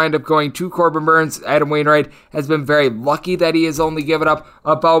does wind up going to Corbin Burnes. Adam Wainwright has been very lucky that he has only given up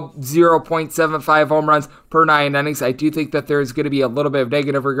about 0.75 home runs per 9 innings. I do think that there's going to be a little bit of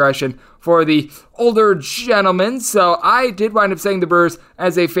negative regression for the older gentleman, so I did wind up saying the Brewers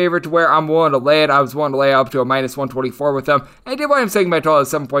as a favorite to where I'm willing to lay it. I was willing to lay up to a -124 with them. I did wind up saying my total is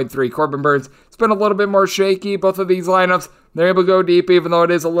 7.3. Corbin Burnes, it's been a little bit more shaky. Both of these lineups, they're able to go deep, even though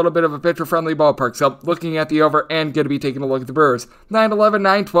it is a little bit of a pitcher-friendly ballpark. So looking at the over and going to be taking a look at the Brewers. 9-11,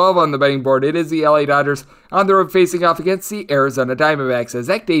 9-12 on the betting board. It is the LA Dodgers on the road facing off against the Arizona Diamondbacks, as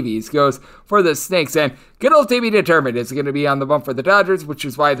Zach Davies goes for the Snakes. And good old to be determined is going to be on the bump for the Dodgers, which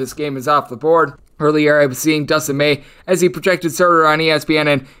is why this game is off the board. Earlier, I was seeing Dustin May as he projected starter on ESPN,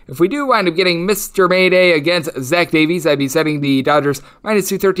 and if we do wind up getting Mr. Mayday against Zach Davies, I'd be setting the Dodgers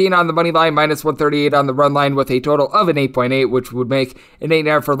 -213 on the money line, -138 on the run line, with a total of an 8.8, which would make an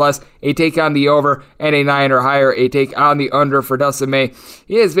 8.5 for less, a take on the over, and a 9 or higher, a take on the under for Dustin May.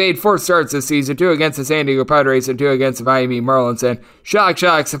 He has made 4 starts this season, 2 against the San Diego Padres and 2 against the Miami Marlins, and shock,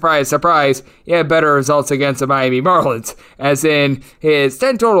 surprise, surprise, he had better results against the Miami Marlins, as in his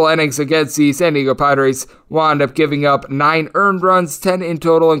 10 total innings against the San Diego Padres wound up giving up 9 earned runs, 10 in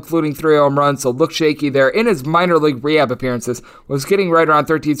total, including 3 home runs, so looked shaky there. In his minor league rehab appearances, was getting right around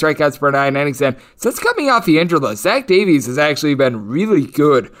 13 strikeouts per 9 innings, and since coming off the injured list, Zach Davies has actually been really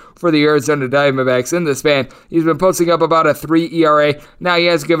good for the Arizona Diamondbacks in this span. He's been posting up about a 3 ERA. Now he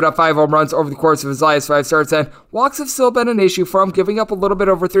has given up 5 home runs over the course of his last 5 starts, and walks have still been an issue for him, giving up a little bit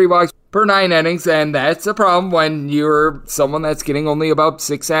over 3 walks per 9 innings, and that's a problem when you're someone that's getting only about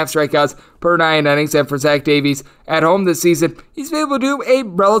 6.5 strikeouts per 9 innings. And for Zach Davies at home this season, he's been able to do a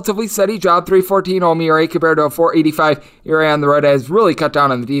relatively steady job. 3.14 home ERA compared to a 4.85 ERA on the road. Has really cut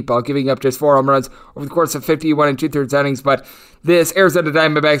down on the deep ball, giving up just 4 home runs over the course of 51 2/3 innings. But this Arizona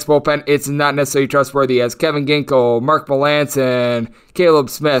Diamondbacks bullpen, it's not necessarily trustworthy, as Kevin Ginkel, Mark Melancon, Caleb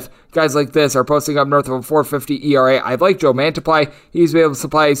Smith. Guys like this are posting up north of a 4.50 ERA. I like Joe Mantiply. He's been able to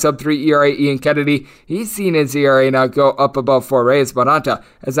supply a sub-3 ERA. Ian Kennedy, he's seen his ERA now go up above 4. Reyes Bonanta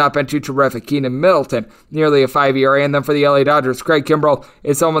has not been too terrific. Keenan Middleton, nearly a 5 ERA. And then for the LA Dodgers, Craig Kimbrell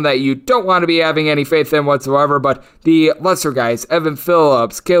is someone that you don't want to be having any faith in whatsoever, but the lesser guys, Evan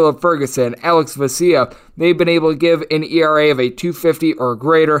Phillips, Caleb Ferguson, Alex Vesia, they've been able to give an ERA of a 2.50 or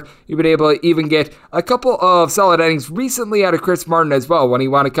greater. You've been able to even get a couple of solid innings recently out of Chris Martin as well when he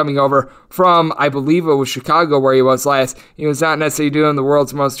wound up coming over from, I believe it was Chicago where he was last. He was not necessarily doing the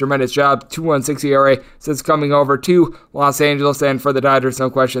world's most tremendous job. 2.16 ERA since coming over to Los Angeles, and for the Dodgers, no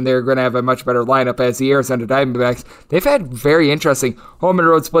question, they're going to have a much better lineup as the Arizona Diamondbacks. They've had very interesting home and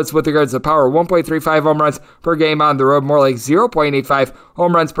road splits with regards to power. 1.35 home runs per game on the road, more like 0.85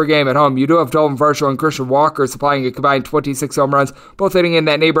 home runs per game at home. You do have Dalton Varsho and Christian Walker supplying a combined 26 home runs, both hitting in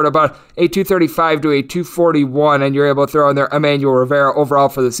that neighborhood about a 235 to a 241, and you're able to throw in there Emmanuel Rivera overall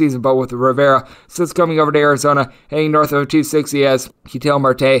for the season, but with Rivera since coming over to Arizona, heading north of a 260 as Ketel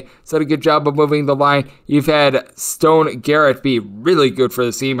Marte did a good job of moving the line. You've had Stone Garrett be really good for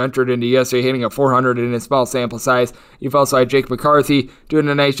the team, entered into yesterday hitting a 400 in a small sample size. You've also had Jake McCarthy doing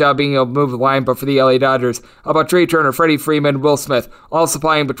a nice job being able to move the line, but for the LA Dodgers, how about Trey Turner, Freddie Freeman, Will Smith, all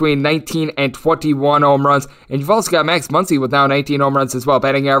supplying between 19 and 21 home runs, and you've also got Max Muncy with now 19 home runs as well.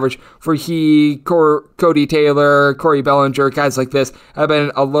 Batting average for Cody Taylor, Corey Bellinger, guys like this have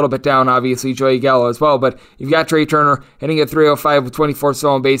been a little bit down, obviously Joey Gallo as well, but you've got Trey Turner hitting at 305 with 24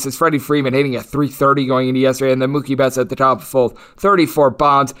 stolen bases, Freddie Freeman hitting at 330 going into yesterday, and then Mookie Betts at the top of the fold, 34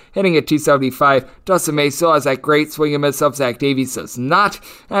 bombs, hitting at 275. Dustin May still has that great swing and miss stuff. Zach Davies does not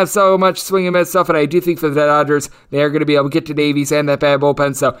have so much swing and miss stuff, and I do think for the Dodgers, they are going to be able to get to Davies and that bad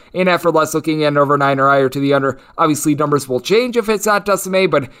bullpen, so in effort less looking at over 9 or higher to the under. Obviously, numbers will change if it's not Dustin May,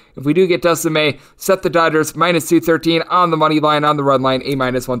 but if we do get Dustin May, set the Dodgers minus 213 on the money line, on the run line, a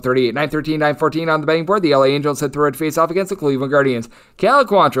minus 138. 913, 914 on the betting board. The LA Angels head through to face off against the Cleveland Guardians. Cal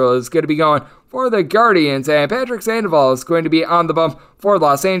Quantrill is going to be going for the Guardians, and Patrick Sandoval is going to be on the bump for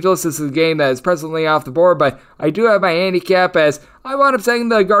Los Angeles. This is a game that is presently off the board, but I do have my handicap as I wound up saying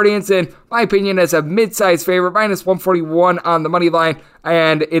the Guardians, in my opinion, as a mid-sized favorite, minus 141 on the money line,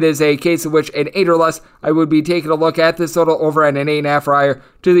 and it is a case in which an 8 or less, I would be taking a look at this total over at an 8.5 or higher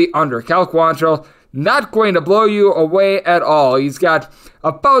to the under. Cal Quantrill not going to blow you away at all. He's got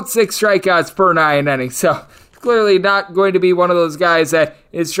about 6 strikeouts per 9 innings, so clearly not going to be one of those guys that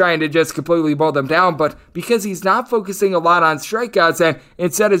is trying to just completely mow them down, but because he's not focusing a lot on strikeouts and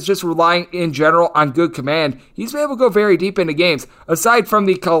instead is just relying in general on good command, he's been able to go very deep into games. Aside from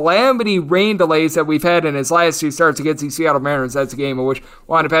the calamity rain delays that we've had in his last 2 starts against the Seattle Mariners, that's a game in which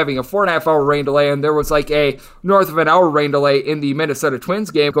wound up having a 4.5 hour rain delay, and there was like a north of an hour rain delay in the Minnesota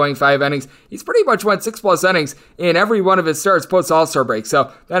Twins game going 5 innings. He's pretty much went 6+ innings in every one of his starts post All-Star break, so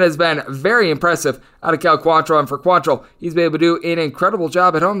that has been very impressive out of Cal Quantrill, and for Quantrill, he's been able to do an incredible job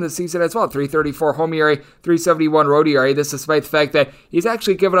at home this season as well. 334 home ERA, 371 road ERA. This despite the fact that he's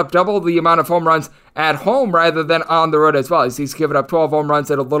actually given up double the amount of home runs at home rather than on the road as well. He's given up 12 home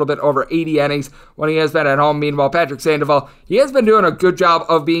runs at a little bit over 80 innings when he has been at home. Meanwhile, Patrick Sandoval, he has been doing a good job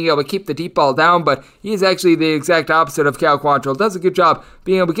of being able to keep the deep ball down, but he is actually the exact opposite of Cal Quantrill. Does a good job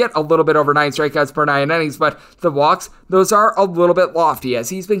being able to get a little bit over 9 strikeouts per 9 innings, but the walks, those are a little bit lofty as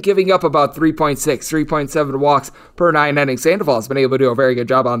he's been giving up about 3.6, 3.7 walks per 9 innings. Sandoval has been able to do a very good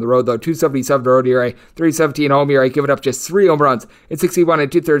job on the road though. 277 road ERA, 317 home ERA, giving up just 3 home runs in 61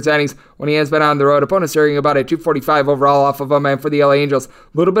 2/3 innings when he has been on the road. Opponents are about a 245 overall off of him, and for the LA Angels, a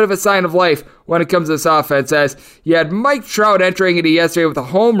little bit of a sign of life when it comes to this offense, as you had Mike Trout entering into yesterday with a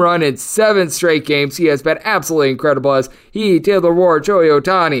home run in 7 straight games. He has been absolutely incredible as he, Taylor Ward, Joey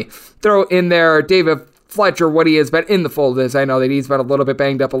Ohtani, throw in there David Fletcher, what he has been in the fold is. I know that he's been a little bit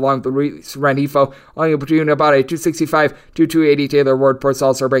banged up along with Renifo, only between about a 265 to 280. Taylor Ward post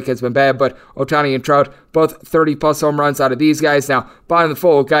All-Star break has been bad, but Ohtani and Trout, both 30+ home runs out of these guys. Now, bottom of the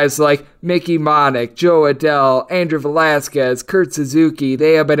fold, guys like Mickey Monick, Joe Adell, Andrew Velasquez, Kurt Suzuki,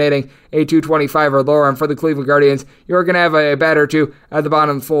 they have been hitting a 225 or lower, and for the Cleveland Guardians, you're going to have a bat or two at the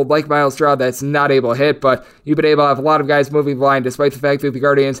bottom of the fold, like Miles Stroud, that's not able to hit, but you've been able to have a lot of guys moving the line, despite the fact that the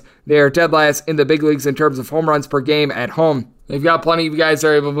Guardians, they are dead last in the big leagues in terms of home runs per game at home. They've got plenty of guys that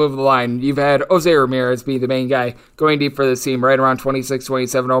are able to move the line. You've had Jose Ramirez be the main guy going deep for this team, right around 26,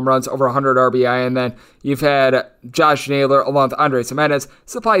 27 home runs, over 100 RBI, and then you've had Josh Naylor along with Andres Jimenez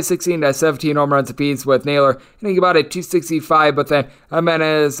supply 16 to 17 home runs apiece, with Naylor hitting about a 265, but then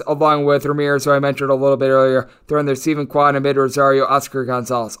Jimenez along with Ramirez, who I mentioned a little bit earlier, throwing their Steven Kwan, Amid Rosario, Oscar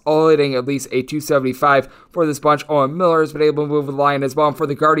Gonzalez, all hitting at least a 275 for this bunch. Owen Miller has been able to move the line as well. And for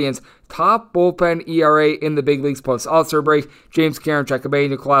the Guardians, top bullpen ERA in the big leagues post All-Star break, James Karinchak,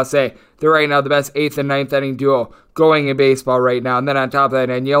 Emmanuel Clase. They're right now the best 8th and 9th inning duo going in baseball right now. And then on top of that,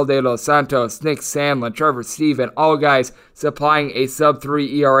 Daniel De Los Santos, Nick Sandlin, Trevor Stephen, all guys supplying a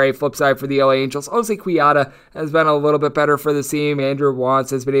sub-3 ERA. Flip side for the LA Angels, Jose Quiata has been a little bit better for the team. Andrew Wantz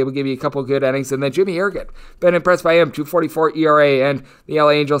has been able to give you a couple good innings. And then Jimmy Ergin, been impressed by him, 2.44 ERA. And the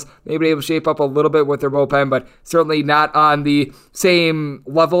LA Angels, they've been able to shape up a little bit with their bullpen, but certainly not on the same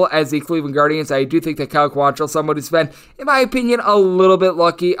level as the Cleveland Guardians. I do think that Kyle Quantrill, someone who's been, in my opinion, a little bit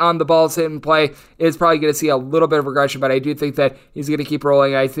lucky on the balls hit and play, is probably going to see a little bit of regression, but I do think that he's going to keep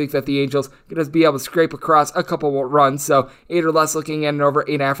rolling. I think that the Angels are going to be able to scrape across a couple runs, so 8 or less, looking at an over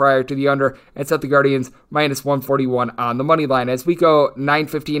 8.5 prior to the under, and set the Guardians minus 141 on the money line. As we go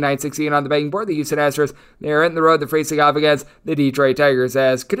 9:15, 9:16 on the betting board, the Houston Astros, they're in the road. They're facing off against the Detroit Tigers,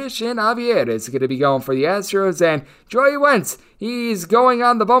 as Christian Javier is going to be going for the Astros, and Joey Wentz, he's going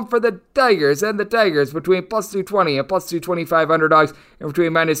on the bump for the Tigers, and the Tigers between plus 220 and plus 225 underdogs, and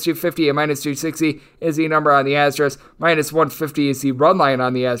between minus 250 and minus 260 is the number on the Astros. Minus 150 is the run line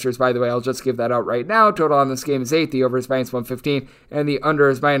on the Astros, by the way. I'll just give that out right now. Total on this game is 8. The over is minus 115, and the under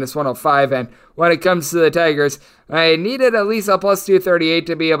is minus 105. And when it comes to the Tigers, I needed at least a plus 238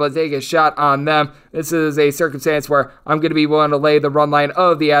 to be able to take a shot on them. This is a circumstance where I'm going to be willing to lay the run line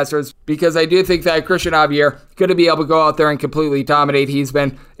of the Astros, because I do think that Christian Javier going to be able to go out there and completely dominate. He's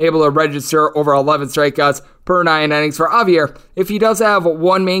been able to register over 11 strikeouts per 9 innings. For Javier, if he does have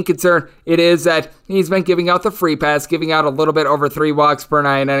one main concern, it is that he's been giving out the free pass, giving out a little bit over 3 walks per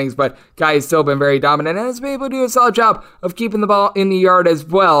 9 innings, but guy has still been very dominant and has been able to do a solid job of keeping the ball in the yard, as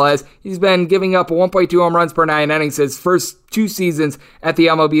well as he's been giving up 1.2 home runs per 9 innings. His first 2 seasons at the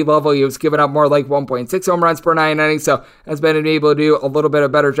MLB level, he was giving up more like 1.6 home runs per 9 innings, so has been able to do a little bit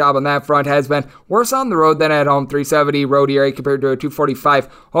of better job on that front. Has been worse on the road than at home, 370 road ERA compared to a 245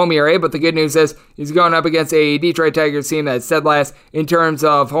 home ERA, but the good news is he's going up against a Detroit Tigers team that's dead last in terms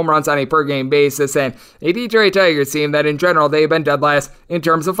of home runs on a per game basis, and a Detroit Tigers team that in general they've been dead last in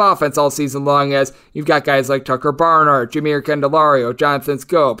terms of offense all season long, as you've got guys like Tucker Barnhart, Jameer Candelario, Jonathan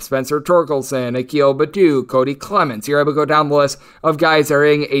Scope, Spencer Torkelson, Akil Baddoo, Cody Clemens. You're able to go down the list of guys that are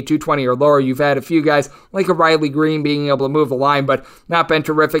hitting a 220 or lower. You've had a few guys like a Riley Green being able to move the line, but not been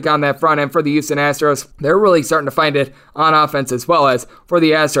terrific on that front end for the Houston Astros. They're really starting to find it on offense as well. As for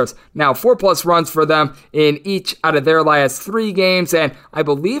the Astros, now 4+ runs for them in each out of their last 3 games, and I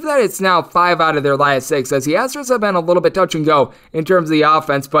believe that it's now 5 out of their last 6, as the Astros have been a little bit touch and go in terms of the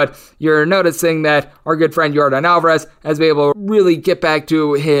offense, but you're noticing that our good friend Yordan Alvarez has been able to really get back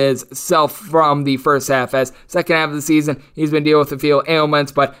to his self from the first half, as second half of the season he's been dealing with a few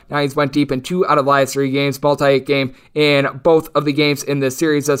ailments, but now he's went deep in 2 out of the last 3 games, multi-hit game in both of the games in this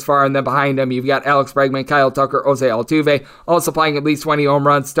series thus far, and then behind him you've got Alex Bregman, Kyle Tucker, Jose Altuve, all supplying at least 20 home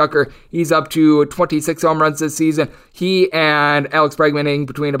runs. Tucker, he's up to 26 home runs this season. He and Alex Bregman hitting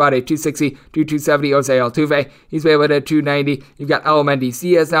between about a 260 to 270. Jose Altuve, he's been able to 290. You've got El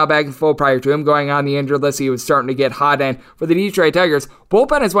Mendizias now back in full. Prior to him going on the injured list, he was starting to get hot, and for the Detroit Tigers,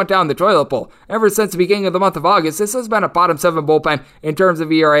 bullpen has went down the toilet bowl ever since the beginning of the month of August. This has been a bottom 7 bullpen in terms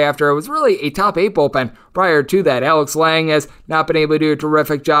of ERA after it was really a top 8 bullpen prior to that. Alex Lang has not been able to do a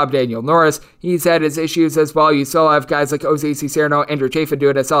terrific job. Daniel Norris, he's had his issues as well. You still have guys like Jose Cicerno, Andrew Chafin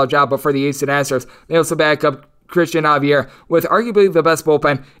doing a solid job, but for the Houston Astros, they also back up Christian Javier with arguably the best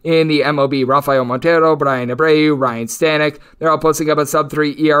bullpen in the MLB. Rafael Montero, Brian Abreu, Ryan Stanek, they're all posting up a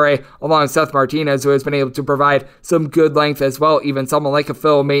sub-3 ERA, along with Seth Martinez, who has been able to provide some good length as well. Even someone like a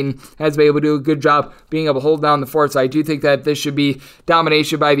Phil Maton has been able to do a good job being able to hold down the fort, so I do think that this should be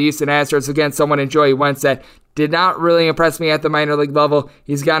domination by the Houston Astros against someone in Joey Wentz that did not really impress me at the minor league level.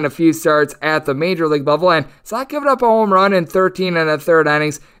 He's gotten a few starts at the major league level, and it's not giving up a home run in 13 1/3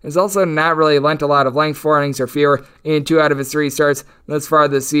 innings. It's also not really lent a lot of length, 4 innings or fewer in 2 out of his 3 starts thus far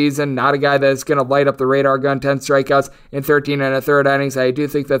this season. Not a guy that's going to light up the radar gun, 10 strikeouts in 13 1/3 innings. I do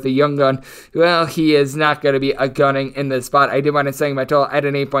think that the young gun, well, he is not going to be a gunning in this spot. I do mind saying my total at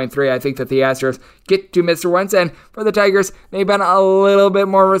an 8.3. I think that the Astros get to Mr. Wentz, and for the Tigers, they've been a little bit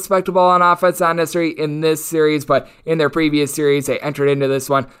more respectable on offense, not necessarily in this series, but in their previous series, they entered into this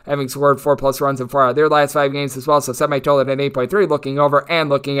one having scored 4+ runs in 4 out of their last 5 games as well. So set my total at an 8.3, looking over and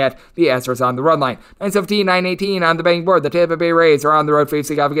looking at the Astros on the run line. 9:17, 9:18 on the betting board, the Tampa Bay Rays are on the road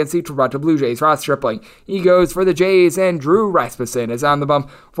facing off against the Toronto Blue Jays. Ross Stripling, he goes for the Jays, and Drew Rasmussen is on the bump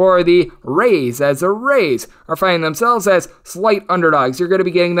for the Rays, as the Rays are finding themselves as slight underdogs. You're going to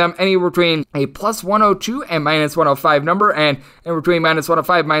be getting them anywhere between a plus 102 and minus 105 number, and between minus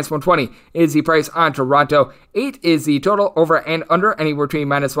 105 and minus 120 is the price on Toronto. 8 is the total over and under, anywhere between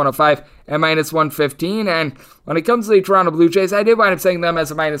minus 105 and minus 115. And when it comes to the Toronto Blue Jays, I did wind up saying them as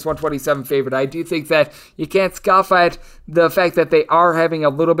a minus 127 favorite. I do think that you can't scoff at the fact that they are having a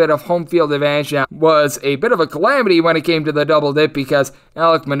little bit of home field advantage. Now, was a bit of a calamity when it came to the double dip because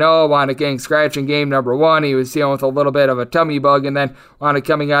Alek Manoah wound up getting scratched in game number 1. He was dealing with a little bit of a tummy bug and then wound up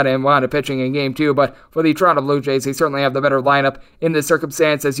coming out and wound up pitching in game 2. But for the Toronto Blue Jays, they certainly have the better lineup in this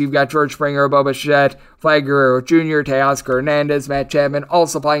circumstance, as you've got George Springer, Bo Bichette, Vlad Guerrero Jr., Teoscar Hernandez, Matt Chapman, all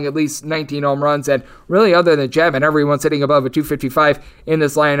supplying at least 19 home runs. And really, other than Chapman, everyone's hitting above a 255 in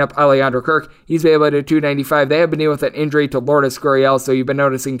this lineup. Alejandro Kirk, he's been able to 295. They have been dealing with an injury to Lourdes Gurriel, so you've been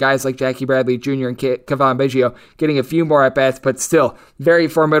noticing guys like Jackie Bradley Jr. and Cavan Biggio getting a few more at-bats, but still, very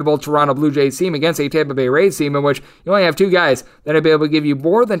formidable Toronto Blue Jays team against a Tampa Bay Rays team in which you only have 2 guys that have been able to give you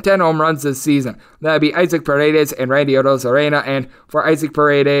more than 10 home runs this season. That would be Isaac Paredes and Randy Arozarena, and for Isaac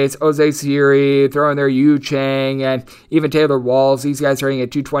Paredes, Jose Siri, throwing there Yu Chang, and even Taylor Walls, these guys are hitting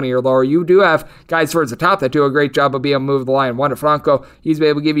at 220 or lower. You do have guys towards the top that do a great job of being able to move the line. Wander Franco, he's been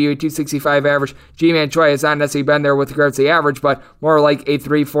able to give you a 265 average. G-Man Choi has not necessarily been there with regards to the average, but more like a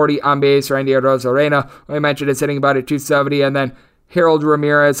 340 on base. Randy Arozarena, I mentioned, is hitting about a 270, and then Harold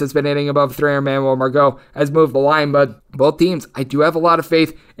Ramirez has been hitting above 300. Manuel Margot has moved the line, but both teams, I do have a lot of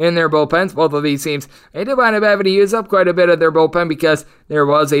faith in their bullpens. Both of these teams, they did wind up having to use up quite a bit of their bullpen because there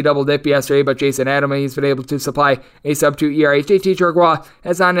was a double dip yesterday, but Jason Adam, he's been able to supply a sub-2 ERA. JT Turcotte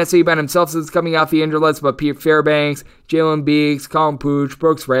has not necessarily been himself since coming off the injured list, but Pete Fairbanks, Jalen Beeks, Colin Pooch,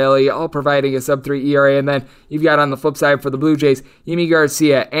 Brooks Raley, all providing a sub-3 ERA. And then you've got on the flip side for the Blue Jays, Yimi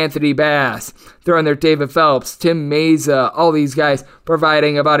Garcia, Anthony Bass, throwing there David Phelps, Tim Meza, all these guys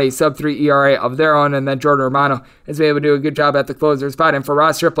providing about a sub-3 ERA of their own. And then Jordan Romano has been able to do a good job at the closer spot. And for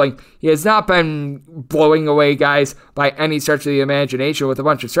Ross Stripling, he has not been blowing away guys by any stretch of the imagination with a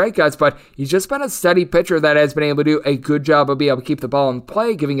bunch of strikeouts, but he's just been a steady pitcher that has been able to do a good job of being able to keep the ball in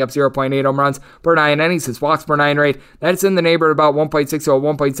play, giving up 0.8 home runs per 9 innings. His walks per 9 rate, that's in the neighborhood about 1.6 to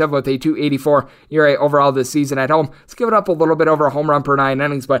 1.7 with a 2.84 ERA overall this season at home. It's given up a little bit over a home run per 9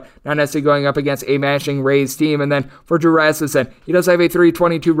 innings, but not necessarily going up against a mashing Rays team. And then for Drew Rasmussen, he does have a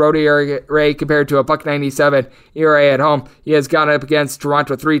 3.22 road ERA compared to a .97 ERA at home. He has gone up against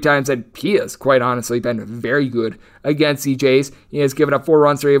Toronto 3 times, and he has quite honestly been very good against the Jays. He has given up 4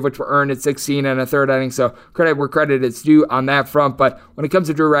 runs, 3 of which were earned at 16 and a third inning, so credit where credit is due on that front. But when it comes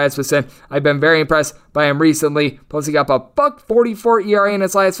to Drew Rasmussen, I've been very impressed by him recently, posting up a .44 ERA in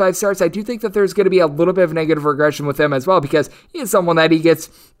his last 5 starts. I do think that there's going to be a little bit of negative regression with him as well, because he is someone that he gets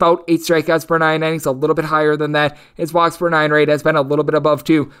about 8 strikeouts per 9 innings, a little bit higher than that. His walks per 9 rate has been a little bit above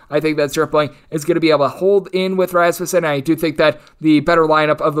 2. I think that Stripling is going to be able to hold in with Rasmussen, and I do think that the better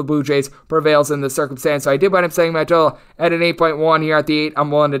lineup of the Blue Jays prevails in this circumstance. So I did wind up saying my total at an 8.1 here at the 8.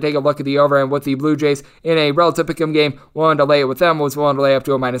 I'm willing to take a look at the over, and with the Blue Jays in a relative pick'em game, willing to lay it with them, was willing to lay up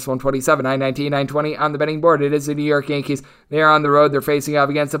to a minus 127, 919, 920 on the betting board. It is the New York Yankees. They are on the road. They're facing off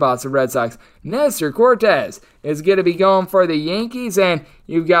against the Boston Red Sox. Nestor Cortez is going to be going for the Yankees, and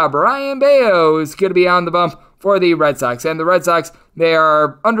you've got Brian Bayo who's going to be on the bump for the Red Sox. And the Red Sox, they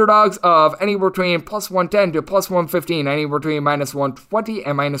are underdogs of anywhere between plus 110 to plus 115, anywhere between minus 120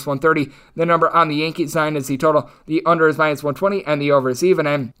 and minus 130. The number on the Yankees side is the total. The under is minus 120 and the over is even.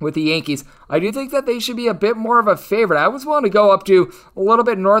 And with the Yankees, I do think that they should be a bit more of a favorite. I was willing to go up to a little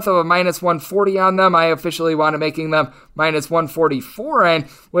bit north of a minus 140 on them. I officially wanted making them minus 144. And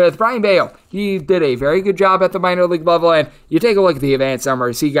with Brian Bayo, he did a very good job at the minor league level. And you take a look at the advanced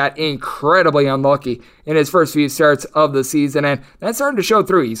numbers, he got incredibly unlucky in his first few starts of the season, and that's starting to show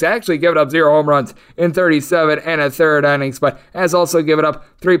through. He's actually given up 0 home runs in 37 and a third innings, but has also given up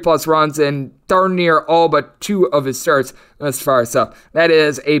 3+ runs in darn near all but 2 of his starts thus far. So that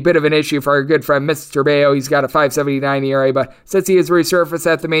is a bit of an issue for our good friend Mr. Bayo. He's got a 5.79 ERA, but since he has resurfaced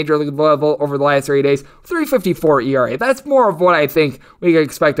at the major league level over the last 3 days, 3.54 ERA. That's more of what I think we can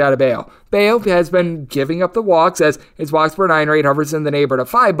expect out of Bayo. Bayo has been giving up the walks as his walks per 9 rate hovers in the neighborhood of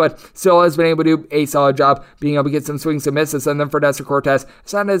 5, but still has been able to do a solid job being able to get some swings and misses. And then for Nestor Cortez,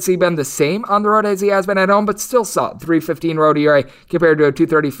 it's not necessarily been the same on the road as he has been at home, but still solid. 3.15 road ERA compared to a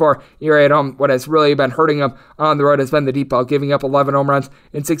 2.34 ERA at home. What has really been hurting him on the road has been the deep ball, giving up 11 home runs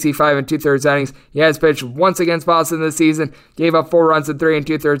in 65 and 2/3 innings. He has pitched once against Boston this season, gave up 4 runs in 3 and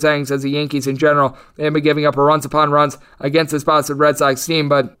 2/3 innings. As the Yankees in general, they have been giving up runs upon runs against this Boston Red Sox team,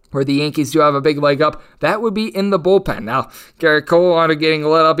 but where the Yankees do have a big leg up, that would be in the bullpen. Now, Garrett Cole wound up getting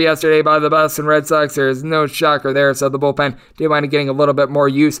lit up yesterday by the Boston Red Sox. There's no shocker there, so the bullpen did wind up getting a little bit more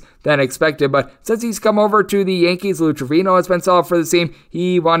use than expected. But since he's come over to the Yankees, Lou Trevino has been solid for the team.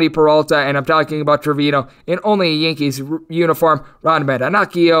 Wandy Peralta, and I'm talking about Trevino in only a Yankees uniform. Ron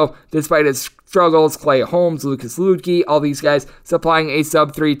Madanacchio, despite his struggles, Clay Holmes, Lucas Luetge, all these guys supplying a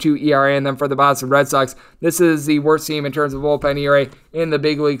sub-3.2 ERA. And then for the Boston Red Sox, this is the worst team in terms of bullpen ERA in the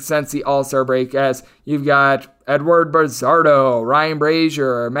big league since the All-Star break, as you've got Edward Barzardo, Ryan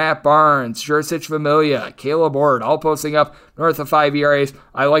Brazier, Matt Barnes, Jersich Familia, Caleb Ward, all posting up north of 5 ERAs.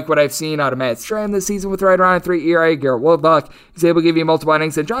 I like what I've seen out of Matt Strahm this season with right around a 3 ERA. Garrett Woodlock is able to give you multiple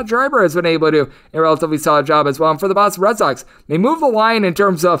innings, and John Schreiber has been able to do a relatively solid job as well. And for the Boston Red Sox, they move the line in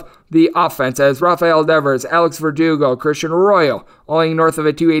terms of the offense, as Rafael Devers, Alex Verdugo, Christian Arroyo, all north of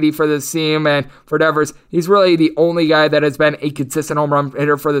a 280 for this team. And for Devers, he's really the only guy that has been a consistent home run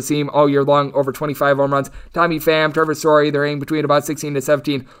hitter for the team all year long, over 25 home runs. Tommy Pham, Trevor Story, they're in between about 16 to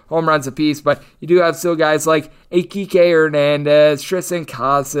 17 home runs apiece, but you do have still guys like Kike Hernandez, Tristan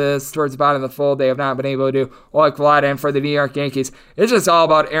Casas towards the bottom of the fold. They have not been able to do a lot. And for the New York Yankees, it's just all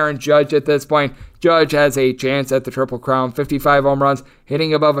about Aaron Judge at this point. Judge has a chance at the Triple Crown. 55 home runs,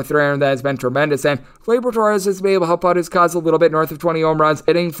 hitting above a 300. That has been tremendous. And Gleyber Torres has been able to help out his cause a little bit, north of 20 home runs,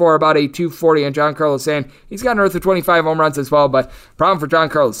 hitting for about a 240. And Giancarlo Stanton, he's got north of 25 home runs as well. But problem for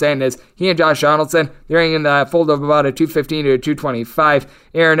Giancarlo Stanton is he and Josh Donaldson, they're in the fold of about a 215 to a 225.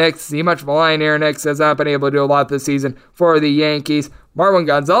 Aaron Hicks, the much maligned Aaron Hicks, has not been able to do a lot this season for the Yankees. Marwin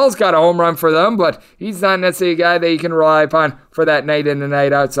Gonzalez got a home run for them, but he's not necessarily a guy that you can rely upon for that night in and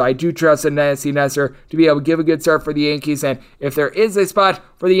night out. So I do trust in Nancy Nestor to be able to give a good start for the Yankees. And if there is a spot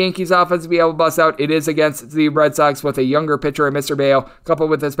for the Yankees offense to be able to bust out, it is against the Red Sox with a younger pitcher in Mr. Bayo, coupled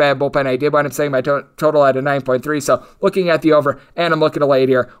with this bad bullpen. I did wind up saying my total at a 9.3. So looking at the over, and I'm looking to lay it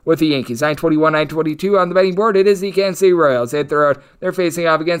here with the Yankees. 921, 922 on the betting board. It is the Kansas City Royals. They hit the road. They're facing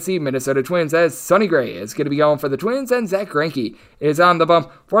off against the Minnesota Twins, as Sonny Gray is going to be going for the Twins, and Zach Greinke is on the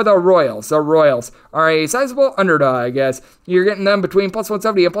bump for the Royals. The Royals are a sizable underdog, I guess. You're getting them between plus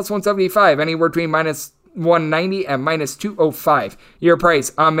 170 and plus 175, anywhere between minus 190 and minus 205. Your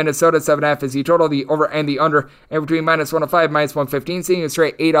price on Minnesota 7.5 is the total, the over and the under, and between minus 105 minus 115, seeing a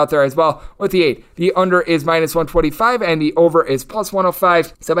straight 8 out there as well with the 8. The under is minus 125 and the over is plus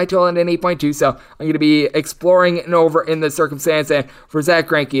 105. So my total ended in 8.2. So I'm going to be exploring an over in this circumstance. And for Zach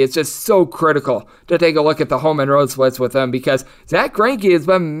Greinke, it's just so critical to take a look at the home and road splits with him, because Zach Greinke has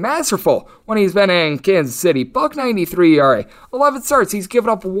been masterful when he's been in Kansas City. .93 ERA, 11 starts. He's given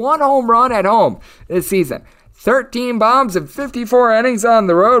up 1 home run at home this season. 13 bombs and 54 innings on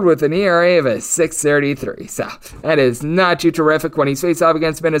the road with an ERA of a 6.33. So that is not too terrific when he's faced off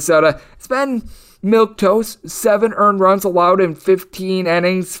against Minnesota. It's been milquetoast. 7 earned runs allowed in 15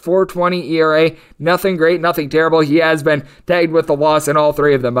 innings, 4.20 ERA. Nothing great, nothing terrible. He has been tagged with the loss in all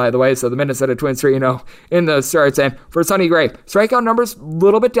 3 of them, by the way. So the Minnesota Twins 3-0 in those starts. And for Sonny Gray, strikeout numbers a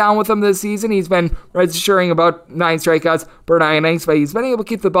little bit down with him this season. He's been registering about 9 strikeouts per 9 innings, but he's been able to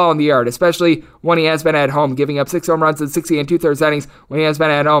keep the ball in the yard, especially when he has been at home, giving up 6 home runs in 60 2/3 innings when he has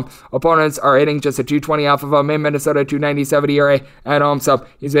been at home. Opponents are hitting just a 220 off of him. In Minnesota, 297 ERA at home. So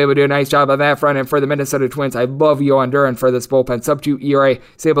he's able to do a nice job on that front. And for the Minnesota Twins, I love Yohan Duran for this bullpen. Sub-2 ERA.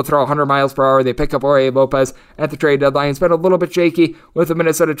 He's able to throw 100 miles per hour. They pick up Jorge Lopez at the trade deadline. It's been a little bit shaky with the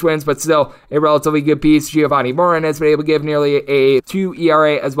Minnesota Twins, but still a relatively good piece. Giovanni Morin has been able to give nearly a 2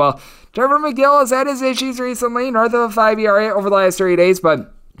 ERA as well. Trevor McGill has had his issues recently, north of a 5 ERA over the last 3 days,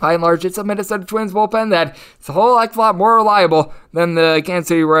 but by and large, it's a Minnesota Twins bullpen that is a whole heck of a lot more reliable than the Kansas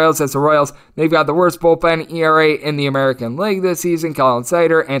City Royals. As the Royals, they've got the worst bullpen ERA in the American League this season. Colin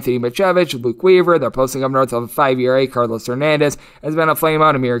Sider, Anthony Michevich, Luke Weaver, they're posting up north of a 5 ERA. Carlos Hernandez has been a flame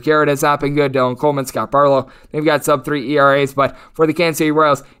out. Amir Garrett has not been good. Dylan Coleman, Scott Barlow, they've got sub-3 ERAs. But for the Kansas City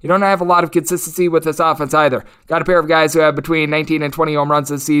Royals, you don't have a lot of consistency with this offense either. Got a pair of guys who have between 19 and 20 home runs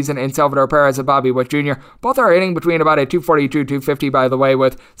this season in Salvador Perez and Bobby Witt Jr. Both are hitting between about a 242, 250, by the way,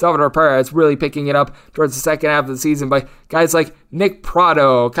 with Salvador Perez really picking it up towards the second half of the season. But guys like Nick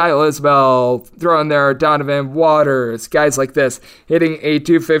Prado, Kyle Isbell, throwing there Donovan Waters, guys like this, hitting a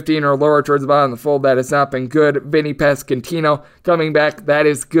 215 or lower towards the bottom of the fold. That has not been good. Vinny Pasquantino coming back. That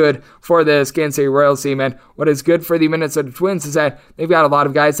is good for this Kansas City Royals team. And what is good for the Minnesota Twins is that they've got a lot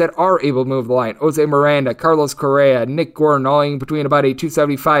of guys that are able to move the line. Jose Miranda, Carlos Correa, Nick Gordon, all in between about a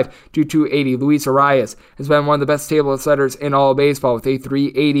 275 to 280. Luis Arias has been one of the best table setters in all of baseball with a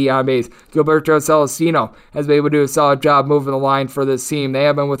 380 on base. Gilberto Celestino has been able to do a solid job moving the line for this team. They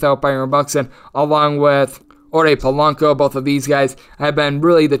have been without Byron Buxton, along with Ode Polanco. Both of these guys have been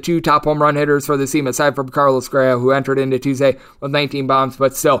really the two top home run hitters for the team, aside from Carlos Correa, who entered into Tuesday with 19 bombs.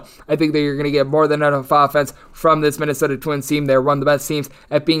 But still, I think that you're going to get more than enough offense from this Minnesota Twins team. They're one of the best teams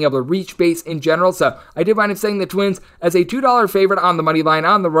at being able to reach base in general. So I did wind up saying the Twins as a $2 favorite on the money line,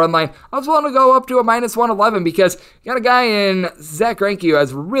 on the run line. I was willing to go up to a minus 111 because you got a guy in Zach Greinke who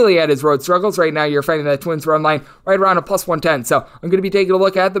has really had his road struggles. Right now, you're finding that Twins run line right around a plus 110. So I'm going to be taking a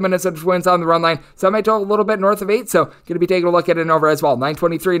look at the Minnesota Twins on the run line. So I might total a little bit north of 8. So going to be taking a look at an over as well.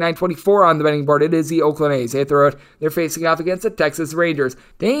 923, 924 on the betting board. It is the Oakland A's. They hit the road. They're facing off against the Texas Rangers.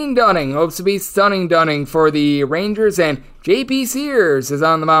 Dane Dunning hopes to be stunning Dunning for the Rangers, and JP Sears is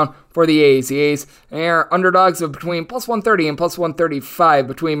on the mound for the A's. The A's are underdogs of between plus 130 and plus 135.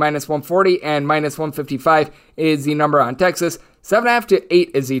 Between minus 140 and minus 155 is the number on Texas. 7.5 to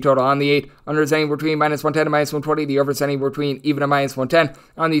 8 is the total on the 8. Under is anywhere between minus 110 and minus 120. The over is anywhere between even and minus 110.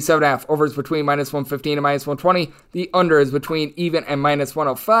 On the 7.5, over is between minus 115 and minus 120. The under is between even and minus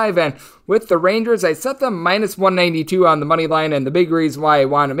 105. And with the Rangers, I set them minus 192 on the money line. And the big reason why I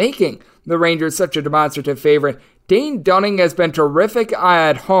want making the Rangers such a demonstrative favorite, Dane Dunning has been terrific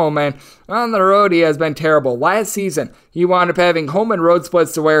at home, and on the road he has been terrible. Last season, he wound up having home and road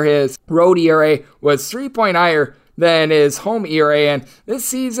splits to where his road ERA was 3 point higher than his home ERA, and this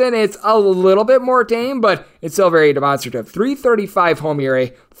season it's a little bit more tame, but it's still very demonstrative. 3.35 home ERA,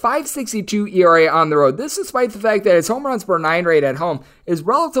 5.62 ERA on the road. This despite the fact that his home runs per 9 rate at home is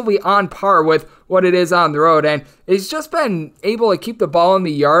relatively on par with what it is on the road, and he's just been able to keep the ball in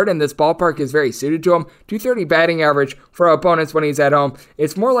the yard, and this ballpark is very suited to him. 230 batting average for opponents when he's at home.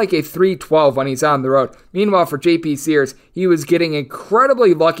 It's more like a 312 when he's on the road. Meanwhile, for JP Sears, he was getting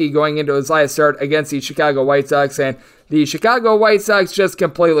incredibly lucky going into his last start against the Chicago White Sox, and the Chicago White Sox just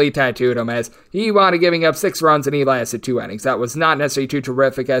completely tattooed him as he wound up giving up 6 runs and he lasted 2 innings. That was not necessarily too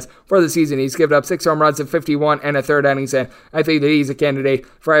terrific, as for the season he's given up 6 home runs in 51 and a third innings, and I think that he's a candidate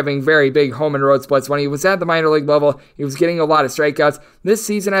for having very big home and road splits. When he was at the minor league level, he was getting a lot of strikeouts. This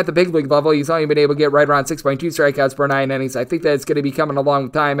season at the big league level, he's only been able to get right around 6.2 strikeouts per 9 innings. I think that it's going to be coming along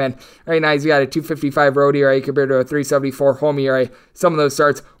with time, and right now he's got a 2.55 road ERA compared to a 3.74 home ERA. Some of those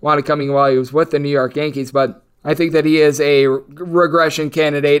starts wound up coming while he was with the New York Yankees, but I think that he is a regression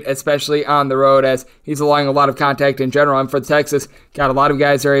candidate, especially on the road, as he's allowing a lot of contact in general. And for Texas, got a lot of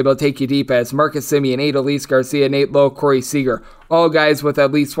guys that are able to take you deep, as Marcus Semien, Adolis Garcia, Nate Lowe, Corey Seager. All guys with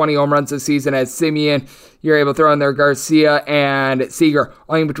at least 20 home runs this season, as Semien, you're able to throw in there Garcia and Seager,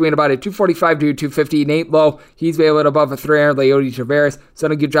 only between about a 245 to 250. Nate Lowe, he's been able to above a 300. Leody Taveras,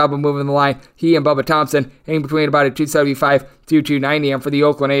 done a good job of moving the line. He and Bubba Thompson, hanging between about a 275 to 290. And for the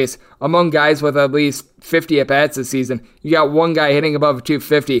Oakland A's, among guys with at least 50 at-bats this season, you got one guy hitting above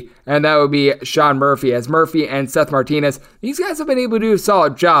 250, and that would be Sean Murphy. As Murphy and Seth Martinez, these guys have been able to do a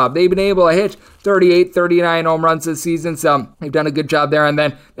solid job. They've been able to hit 38, 39 home runs this season, so they've done a good job there. And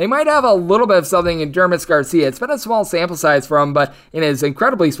then they might have a little bit of something in Jermis Garcia. It's been a small sample size for him, but in his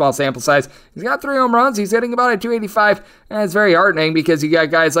incredibly small sample size, he's got 3 home runs. He's hitting about a 285, and it's very heartening because you got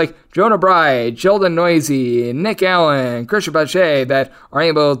guys like Jonah Bride, Sheldon Noisy, Nick Allen, Christian Pache that are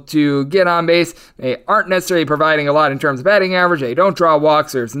able to get on base. They aren't necessarily providing a lot in terms of batting average. They don't draw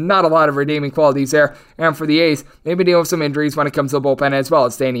walks. There's not a lot of redeeming qualities there. And for the A's, they've been dealing with some injuries when it comes to the bullpen as well.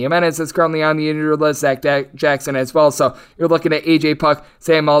 It's Danny Jimenez that's currently on the injured list, Zach Jackson as well. So you're looking at AJ Puck,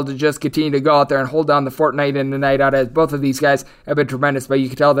 Sam Mull to just continue to go out there and hold down the fort night in and night out, as both of these guys have been tremendous, but you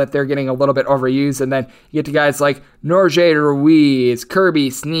can tell that they're getting a little bit overused. And then you get to guys like Norge Ruiz,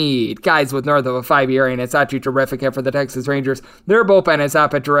 Kirby Snead, guys with north of a 5 ERA, and it's not too terrific. And for the Texas Rangers, their bullpen has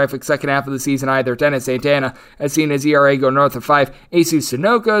not been terrific second half of the season either. Dennis Santana has seen his ERA go north of 5. Jesus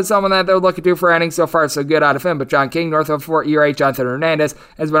Sunoco is someone that they're looking to for innings. So far, so good out of him. But John King, north of 4 ERA. Jonathan Hernandez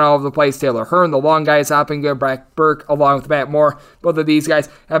has been all over the place. Taylor Hearn, the long guy, is hopping good. Brad Burke, along with Matt Moore. Both of these guys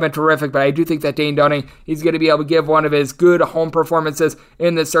have been terrific, but I do think that Dane Dunning, he's going to be able to give one of his good home performances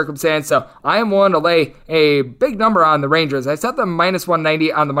in this circumstance. So I am willing to lay a big number on the Rangers. I set them minus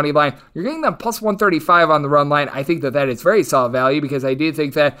 190 on the money line. You're getting them plus 135 on the run line. I think that is very solid value, because I do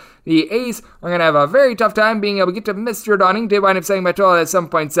think that the A's are going to have a very tough time being able to get to Mr. Dunning. Did wind up saying my total at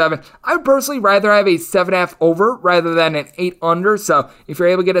 7.7. I would personally rather have a 7.5 over rather than an 8 under. So if you're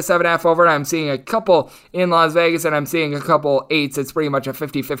able to get a 7.5 over, and I'm seeing a couple in Las Vegas and I'm seeing a couple 8s, it's pretty much a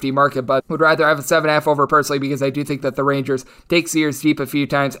 50-50 market, but would rather have a 7.5 over personally, because I do think that the Rangers take Sears deep a few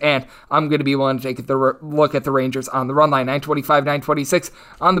times, and I'm going to be willing to take a look at the Rangers on the run line. 925, 926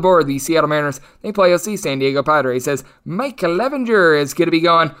 on the board. The Seattle Mariners, they play OC San Diego Padres, as Mike Clevenger is going to be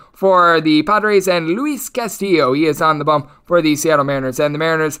going for the Padres, and Luis Castillo, he is on the bump for the Seattle Mariners. And the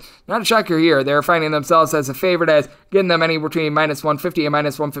Mariners Mariners, not a shocker here. They're finding themselves as a favorite, as getting them any between minus 150 and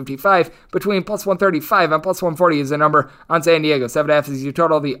minus 155. Between plus 135 and plus 140 is the number on San Diego. 7.5 is your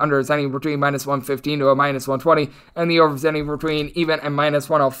total. The under is any between minus 115 to a minus 120, and the over is any between even and minus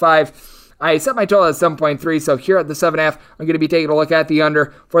 105. I set my total at 7.3, so here at the 7.5, I'm going to be taking a look at the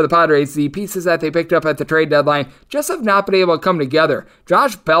under for the Padres. The pieces that they picked up at the trade deadline just have not been able to come together.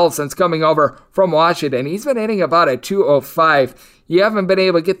 Josh Bell, since coming over from Washington, he's been hitting about a 205. You haven't been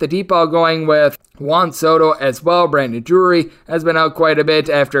able to get the deep ball going with Juan Soto as well. Brandon Drury has been out quite a bit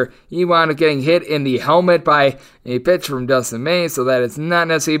after he wound up getting hit in the helmet by a pitch from Dustin May, so that has not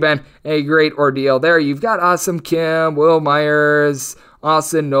necessarily been a great ordeal there. You've got Awesome Kim, Will Myers,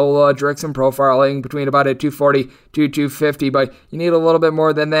 Austin Nola, Drickson profiling between about a 240 to 250, but you need a little bit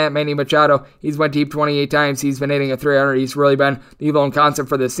more than that. Manny Machado, he's went deep 28 times. He's been hitting a 300. He's really been the lone constant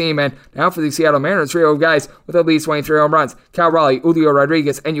for this team. And now for the Seattle Mariners, trio of guys with at least 23 home runs. Cal Raleigh, Julio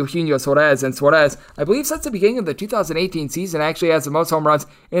Rodriguez, and Eugenio Suarez. And Suarez, I believe since the beginning of the 2018 season, actually has the most home runs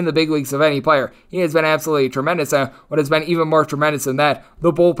in the big leagues of any player. He has been absolutely tremendous. What has been even more tremendous than that,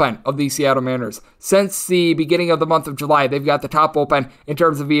 the bullpen of the Seattle Mariners. Since the beginning of the month of July, they've got the top bullpen in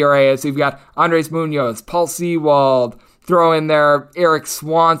terms of ERA. As you've got Andres Munoz, Paul Sewald, throw in there Eric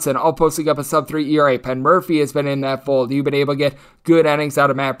Swanson, all posting up a sub-3 ERA. Penn Murphy has been in that fold. You've been able to get good innings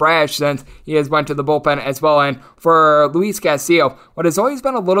out of Matt Brash since he has went to the bullpen as well. And for Luis Castillo, what has always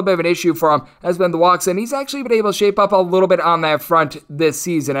been a little bit of an issue for him has been the walks, and he's actually been able to shape up a little bit on that front this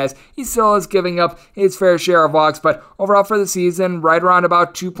season, as he still is giving up his fair share of walks. But overall for the season, right around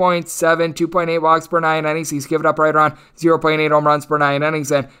about 2.7, 2.8 walks per 9 innings. He's given up right around 0.8 home runs per 9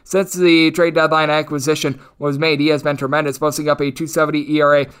 innings. And since the trade deadline acquisition was made, he has been tremendous, posting up a 2.70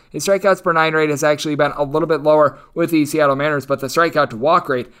 ERA. His strikeouts per 9 rate has actually been a little bit lower with the Seattle Mariners, but the strikeout to walk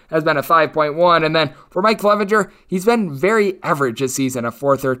rate has been a 5.1. And then for Mike Clevinger, he's been very average this season, a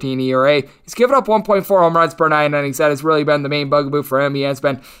 4.13 ERA. He's given up 1.4 home runs per 9 innings. That has really been the main bugaboo for him. He has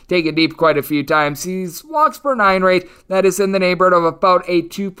been taken deep quite a few times. His walks per 9 rate, that is in the neighborhood of about a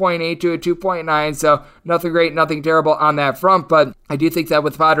 2.8 to a 2.9, so nothing great, nothing terrible on that front. But I do think that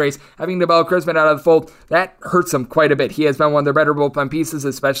with Padres having Nabel Crisman out of the fold, that hurts him quite a bit. He has been one of their better bullpen pieces,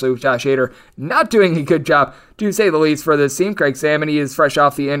 especially with Josh Hader not doing a good job, to say the least, for this team. Craig Salmon, he is fresh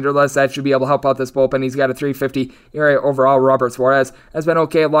off the injured list. That should be able to help out this bullpen. He's got a 3.50 ERA overall. Robert Suarez has been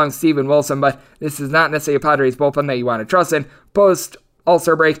okay along Steven Wilson, but this is not necessarily a Padres bullpen that you want to trust in. Post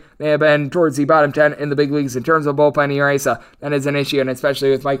All-Star break, they have been towards the bottom 10 in the big leagues in terms of bullpen ERA, so that is an issue, and especially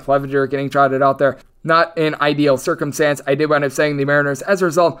with Mike Clevinger getting trotted out there, not an ideal circumstance. I did wind up saying the Mariners, as a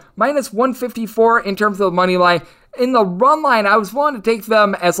result, minus 154 in terms of the money line. In the run line, I was willing to take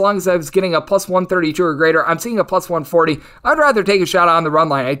them as long as I was getting a plus 132 or greater. I'm seeing a plus 140. I'd rather take a shot on the run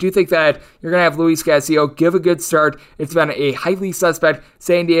line. I do think that you're going to have Luis Castillo give a good start. It's been a highly suspect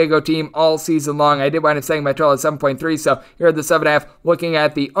San Diego team all season long. I did wind up saying my total at 7.3, so here at the 7.5, looking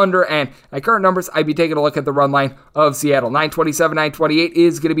at the under, and my current numbers, I'd be taking a look at the run line of Seattle. 927, 928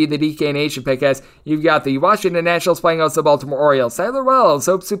 is going to be the DK Nation pick, as you've got the Washington Nationals playing against the Baltimore Orioles. Tyler Wells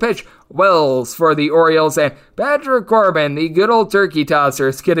hopes to pitch Wells for the Orioles, and Patrick Corbin, the good old turkey tosser,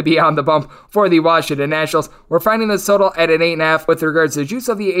 is going to be on the bump for the Washington Nationals. We're finding this total at an 8.5. With regards to the juice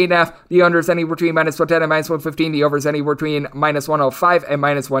of the 8.5, the under is anywhere between minus 110 and minus 115. The over is anywhere between minus 105 and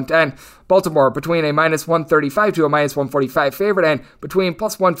minus 110. Baltimore between a minus 135 to a minus 145 favorite, and between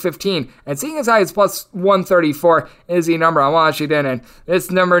plus 115 and seeing as high as plus 134 is the number on Washington, and this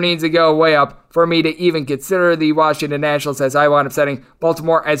number needs to go way up for me to even consider the Washington Nationals, as I wound up setting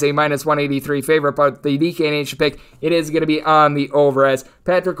Baltimore as a minus 183 favorite. But the DK Nation pick, it is going to be on the over, as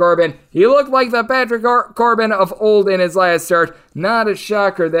Patrick Corbin, he looked like the Patrick Corbin of old in his last start. Not a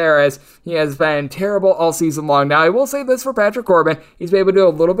shocker there, as he has been terrible all season long. Now, I will say this for Patrick Corbin, he's been able to do a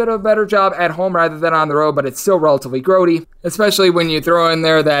little bit of a better job at home rather than on the road, but it's still relatively grody, especially when you throw in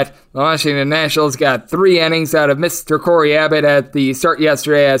there that the Washington Nationals got 3 innings out of Mr. Corey Abbott at the start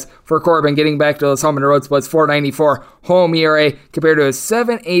yesterday, as for Corbin getting back to those home and road splits, 4.94 home ERA compared to a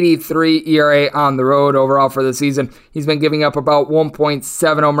 7.83 ERA on the road overall for the season. He's been giving up about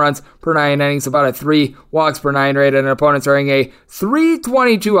 1.7 home runs per 9 innings, about a 3 walks per 9 rate, and opponents are getting a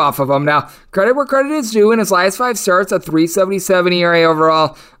 3.22 off of him. Now, credit where credit is due. In his last 5 starts, a 3.77 ERA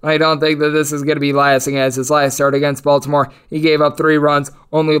overall. I don't think that this is going to be lasting, as his last start against Baltimore, he gave up 3 runs,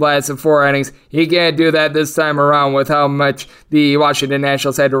 only lasted 4 innings. He can't do that this time around with how much the Washington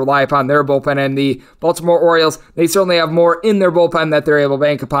Nationals had to rely upon their bullpen, and the Baltimore Orioles, they certainly have more in their bullpen that they're able to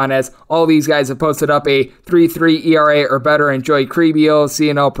bank upon, as all these guys have posted up a 3.3 ERA or better, and Joey Cribio,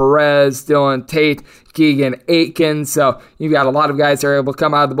 Cionel Perez, Dylan Tate, Keegan Akin. So you've got a lot of guys that are able to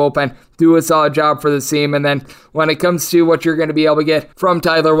come out of the bullpen, do a solid job for the team. And then when it comes to what you're going to be able to get from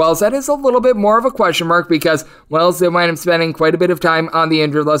Tyler Wells, that is a little bit more of a question mark because Wells did wind up spending quite a bit of time on the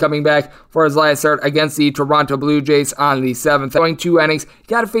injured list, coming back for his last start against the Toronto Blue Jays on the 7th. Going 2 innings,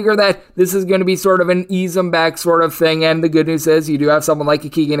 got to figure that this is going to be sort of an ease them back sort of thing. And the good news is you do have someone like a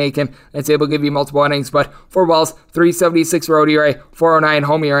Keegan Akin that's able to give you multiple innings. But for Wells, 3.76 road ERA, 4.09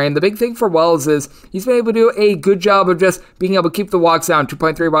 home ERA. And the big thing for Wells is he's been able to do a good job of just being able to keep the walks down,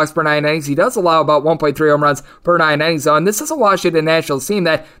 2.3 walks per 9 innings. He does allow about 1.3 home runs per 9 innings, though, and this is a Washington Nationals team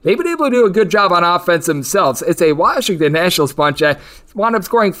that they've been able to do a good job on offense themselves. It's a Washington Nationals bunch that wound up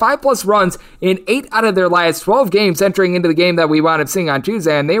scoring 5+ runs in 8 out of their last 12 games entering into the game that we wound up seeing on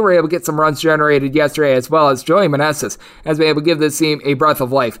Tuesday, and they were able to get some runs generated yesterday as well as Joey Meneses has been able to give this team a breath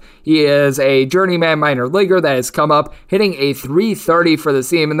of life. He is a journeyman minor leaguer that has come up hitting a 330 for the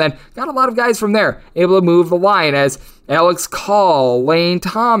team, and then got a lot of guys from there able to move the line as Alex Call, Lane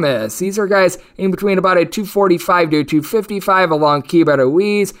Thomas. These are guys in between about a 245 to 255 along Keibert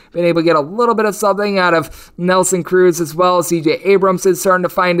Ruiz. Been able to get a little bit of something out of Nelson Cruz as well. CJ Abrams is starting to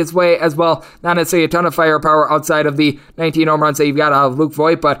find his way as well. Not necessarily a ton of firepower outside of the 19 home runs that you've got out of Luke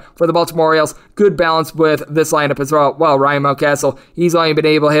Voigt, but for the Baltimore Orioles, good balance with this lineup as well. Well, Ryan Mountcastle, he's only been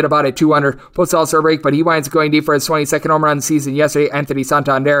able to hit about a 200 post-All-Star break, but he winds up going deep for his 22nd home run season yesterday. Anthony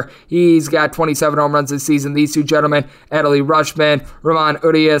Santander, he's got 27 home runs this season. These two gentlemen, Adley Rutschman, Ramon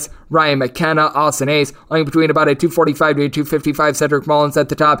Urias, Ryan McKenna, Austin Hayes, only between about a 245 to 255. Cedric Mullins at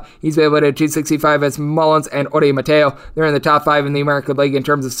the top. He's been able to 265 as Mullins and Ode Mateo. They're in the top 5 in the American League in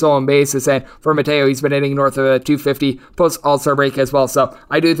terms of stolen bases, and for Mateo, he's been hitting north of a 250 post-All-Star break as well. So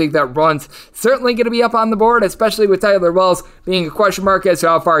I do think that runs certainly going to be up on the board, especially with Tyler Wells being a question mark as to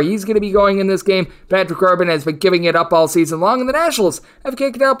how far he's going to be going in this game. Patrick Corbin has been giving it up all season long, and the Nationals have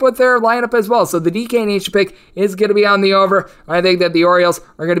kicked it up with their lineup as well. So the DK Nation pick is going to be on the over. I think that the Orioles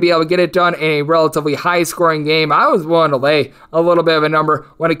are going to be able to get it done in a relatively high-scoring game. I was willing to lay a little bit of a number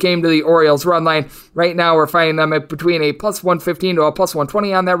when it came to the Orioles run line. Right now, we're finding them at between a plus 115 to a plus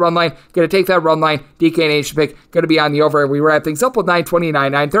 120 on that run line. Going to take that run line. DK Nation pick going to be on the over. We wrap things up with 929,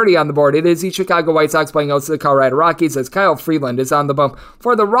 930 on the board. It is the Chicago White Sox playing out to the Colorado Rockies as Kyle Freeland is on the bump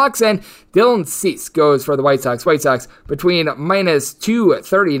for the Rocks, and Dylan Cease goes for the White Sox. White Sox between minus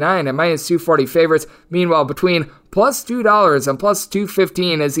 239 and minus 240 favorites. Meanwhile, between plus $2 and plus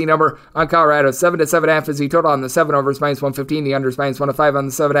 215 is the number on Colorado. 7 to 7.5 is the total on the 7 over is minus 115. The under is minus 105 on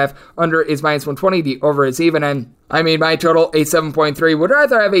the 7.5. Under is minus 120. The over is even. And I mean, my total, a 7.3. Would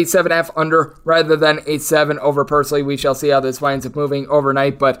rather have a 7.5 under rather than a 7 over personally. We shall see how this winds up moving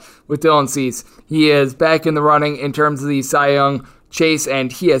overnight. But with Dylan Cease, he is back in the running in terms of the Cy Young chase,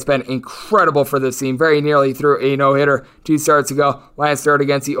 and he has been incredible for this team. Very nearly threw a no-hitter 2 starts ago. Last start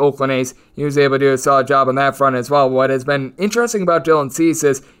against the Oakland A's, he was able to do a solid job on that front as well. What has been interesting about Dylan Cease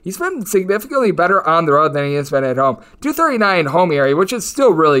is he's been significantly better on the road than he has been at home. 239 home ERA, which is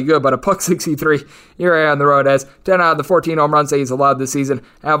still really good, but a .63 ERA on the road as 10 out of the 14 home runs that he's allowed this season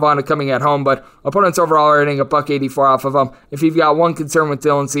have wound up coming at home, but opponents overall are hitting a .84 off of him. If you've got one concern with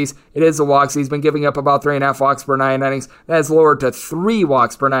Dylan Cease, it is the walks. He's been giving up about 3.5 walks per 9 innings. That has lowered to 3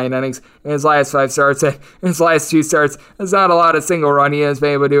 walks per 9 innings in his last 5 starts. And in his last 2 starts, there's not a lot of single run. He has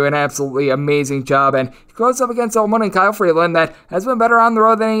been able to do an absolutely amazing job, and he goes up against someone in Kyle Freeland that has been better on the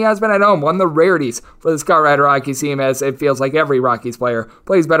road than he has been at home. One of the rarities for this Colorado Rockies team, as it feels like every Rockies player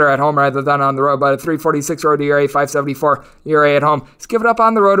plays better at home rather than on the road. But a 3.46 road ERA, 5.74 ERA at home. He's given up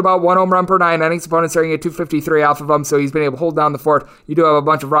on the road about 1 home run per 9 innings. Opponents starting at 2.53 off of him, so he's been able to hold down the fort. You do have a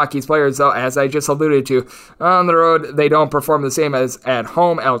bunch of Rockies players, though, as I just alluded to. On the road, they don't perform the same as at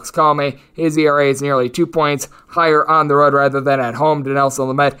home. Alex Calme, his ERA is nearly 2 points higher on the road rather than at home. Dinelson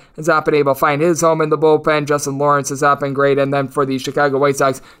Lamet has not been able to find his home in the bullpen. Justin Lawrence has not been great. And then for the Chicago White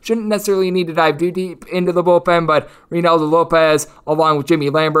Sox, shouldn't necessarily need to dive too deep into the bullpen, but Reynaldo Lopez, along with Jimmy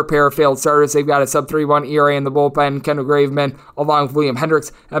Lambert, pair of failed starters. They've got a sub-3.1 ERA in the bullpen. Kendall Graveman, along with William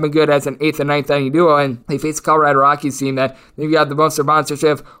Hendricks, have been good as an 8th and 9th inning duo. And they face the Colorado Rockies team that they've got the most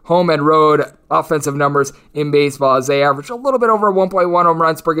demonstrative home and road offensive numbers in baseball, as they average a little bit over 1.1 home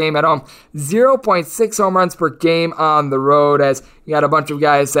runs per game at home, 0.6 home runs per game on the road, as you got a bunch of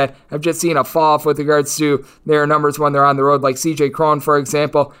guys that have just seen a fall off with regards to their numbers when they're on the road, like CJ Cron, for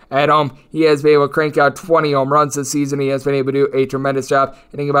example. At home, he has been able to crank out 20 home runs this season. He has been able to do a tremendous job,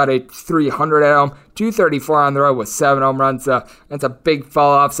 hitting about a 300 at home, 234 on the road with 7 home runs. That's a big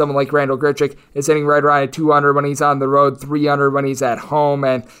fall off. Someone like Randall Grichuk is hitting right around at 200 when he's on the road, 300 when he's at home,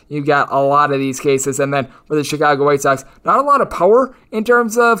 and you've got a lot of these cases. And then for the Chicago White Sox, not a lot of power in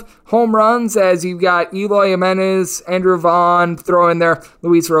terms of home runs, as you've got Eloy Jimenez, Andrew Vaughn, throw in there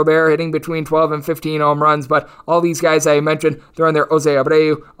Luis Robert hitting between 12 and 15 home runs, but all these guys I mentioned, throwing their Jose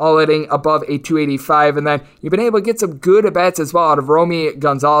Abreu, all hitting above a 285, and then you've been able to get some good at-bats as well out of Romy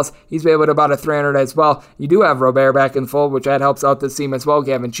Gonzalez. He's been able to about a 300 as well. You do have Robert back in full, which that helps out this team as well.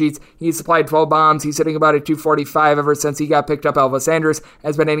 Gavin Sheets, he's supplied 12 bombs. He's hitting about a 245 ever since he got picked up. Elvis Andrus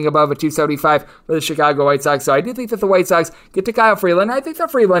has been hitting above a 275 for the Chicago White Sox. So I do think that the White Sox get to Kyle Freeland. I think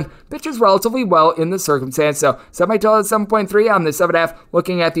that Freeland pitches relatively well in the circumstance. So set my total at 7.3 on the 7.5,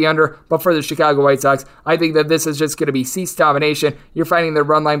 looking at the under. But for the Chicago White Sox, I think that this is just going to be cease domination. You're finding the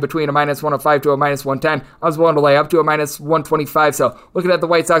run line between a minus 105 to a minus 110. I was willing to lay up to a minus 125. So looking at the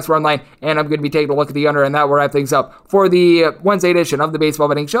White Sox run line, and I'm going to be taking a look at the under, and that will wrap things up for the Wednesday edition of the Baseball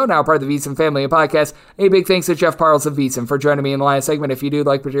Betting Show, now part of the VSiN Family Podcast. A big thanks to Jeff Parles of VSiN for joining me in the last segment. If you do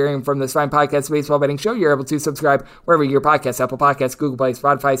like what you're hearing from this fine podcast, the Baseball Betting Show, you're able to subscribe wherever your podcasts, Apple Podcasts, Google Play,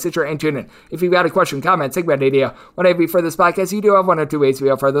 Spotify, Stitcher, and TuneIn. If you've got a question, comment, segment idea, whatever for this podcast, you do have one or two ways to be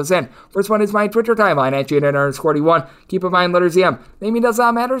able to fire those in. First one is my Twitter timeline at GNN_41. Keep in mind, letters EM. Naming does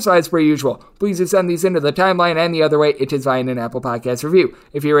not matter, so as per usual, please do send these into the timeline, and the other way, it is via an Apple Podcast review.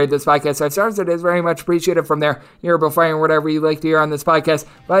 If you rate this podcast 5 stars, it is very much appreciated. From there, you're able to fire whatever you like to hear on this podcast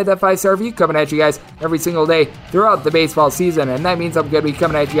by that 5-star review coming at you guys every single day throughout the baseball season, and that means I'm going to be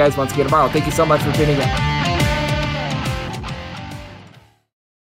coming at you guys once again tomorrow. Thank you so much for tuning in.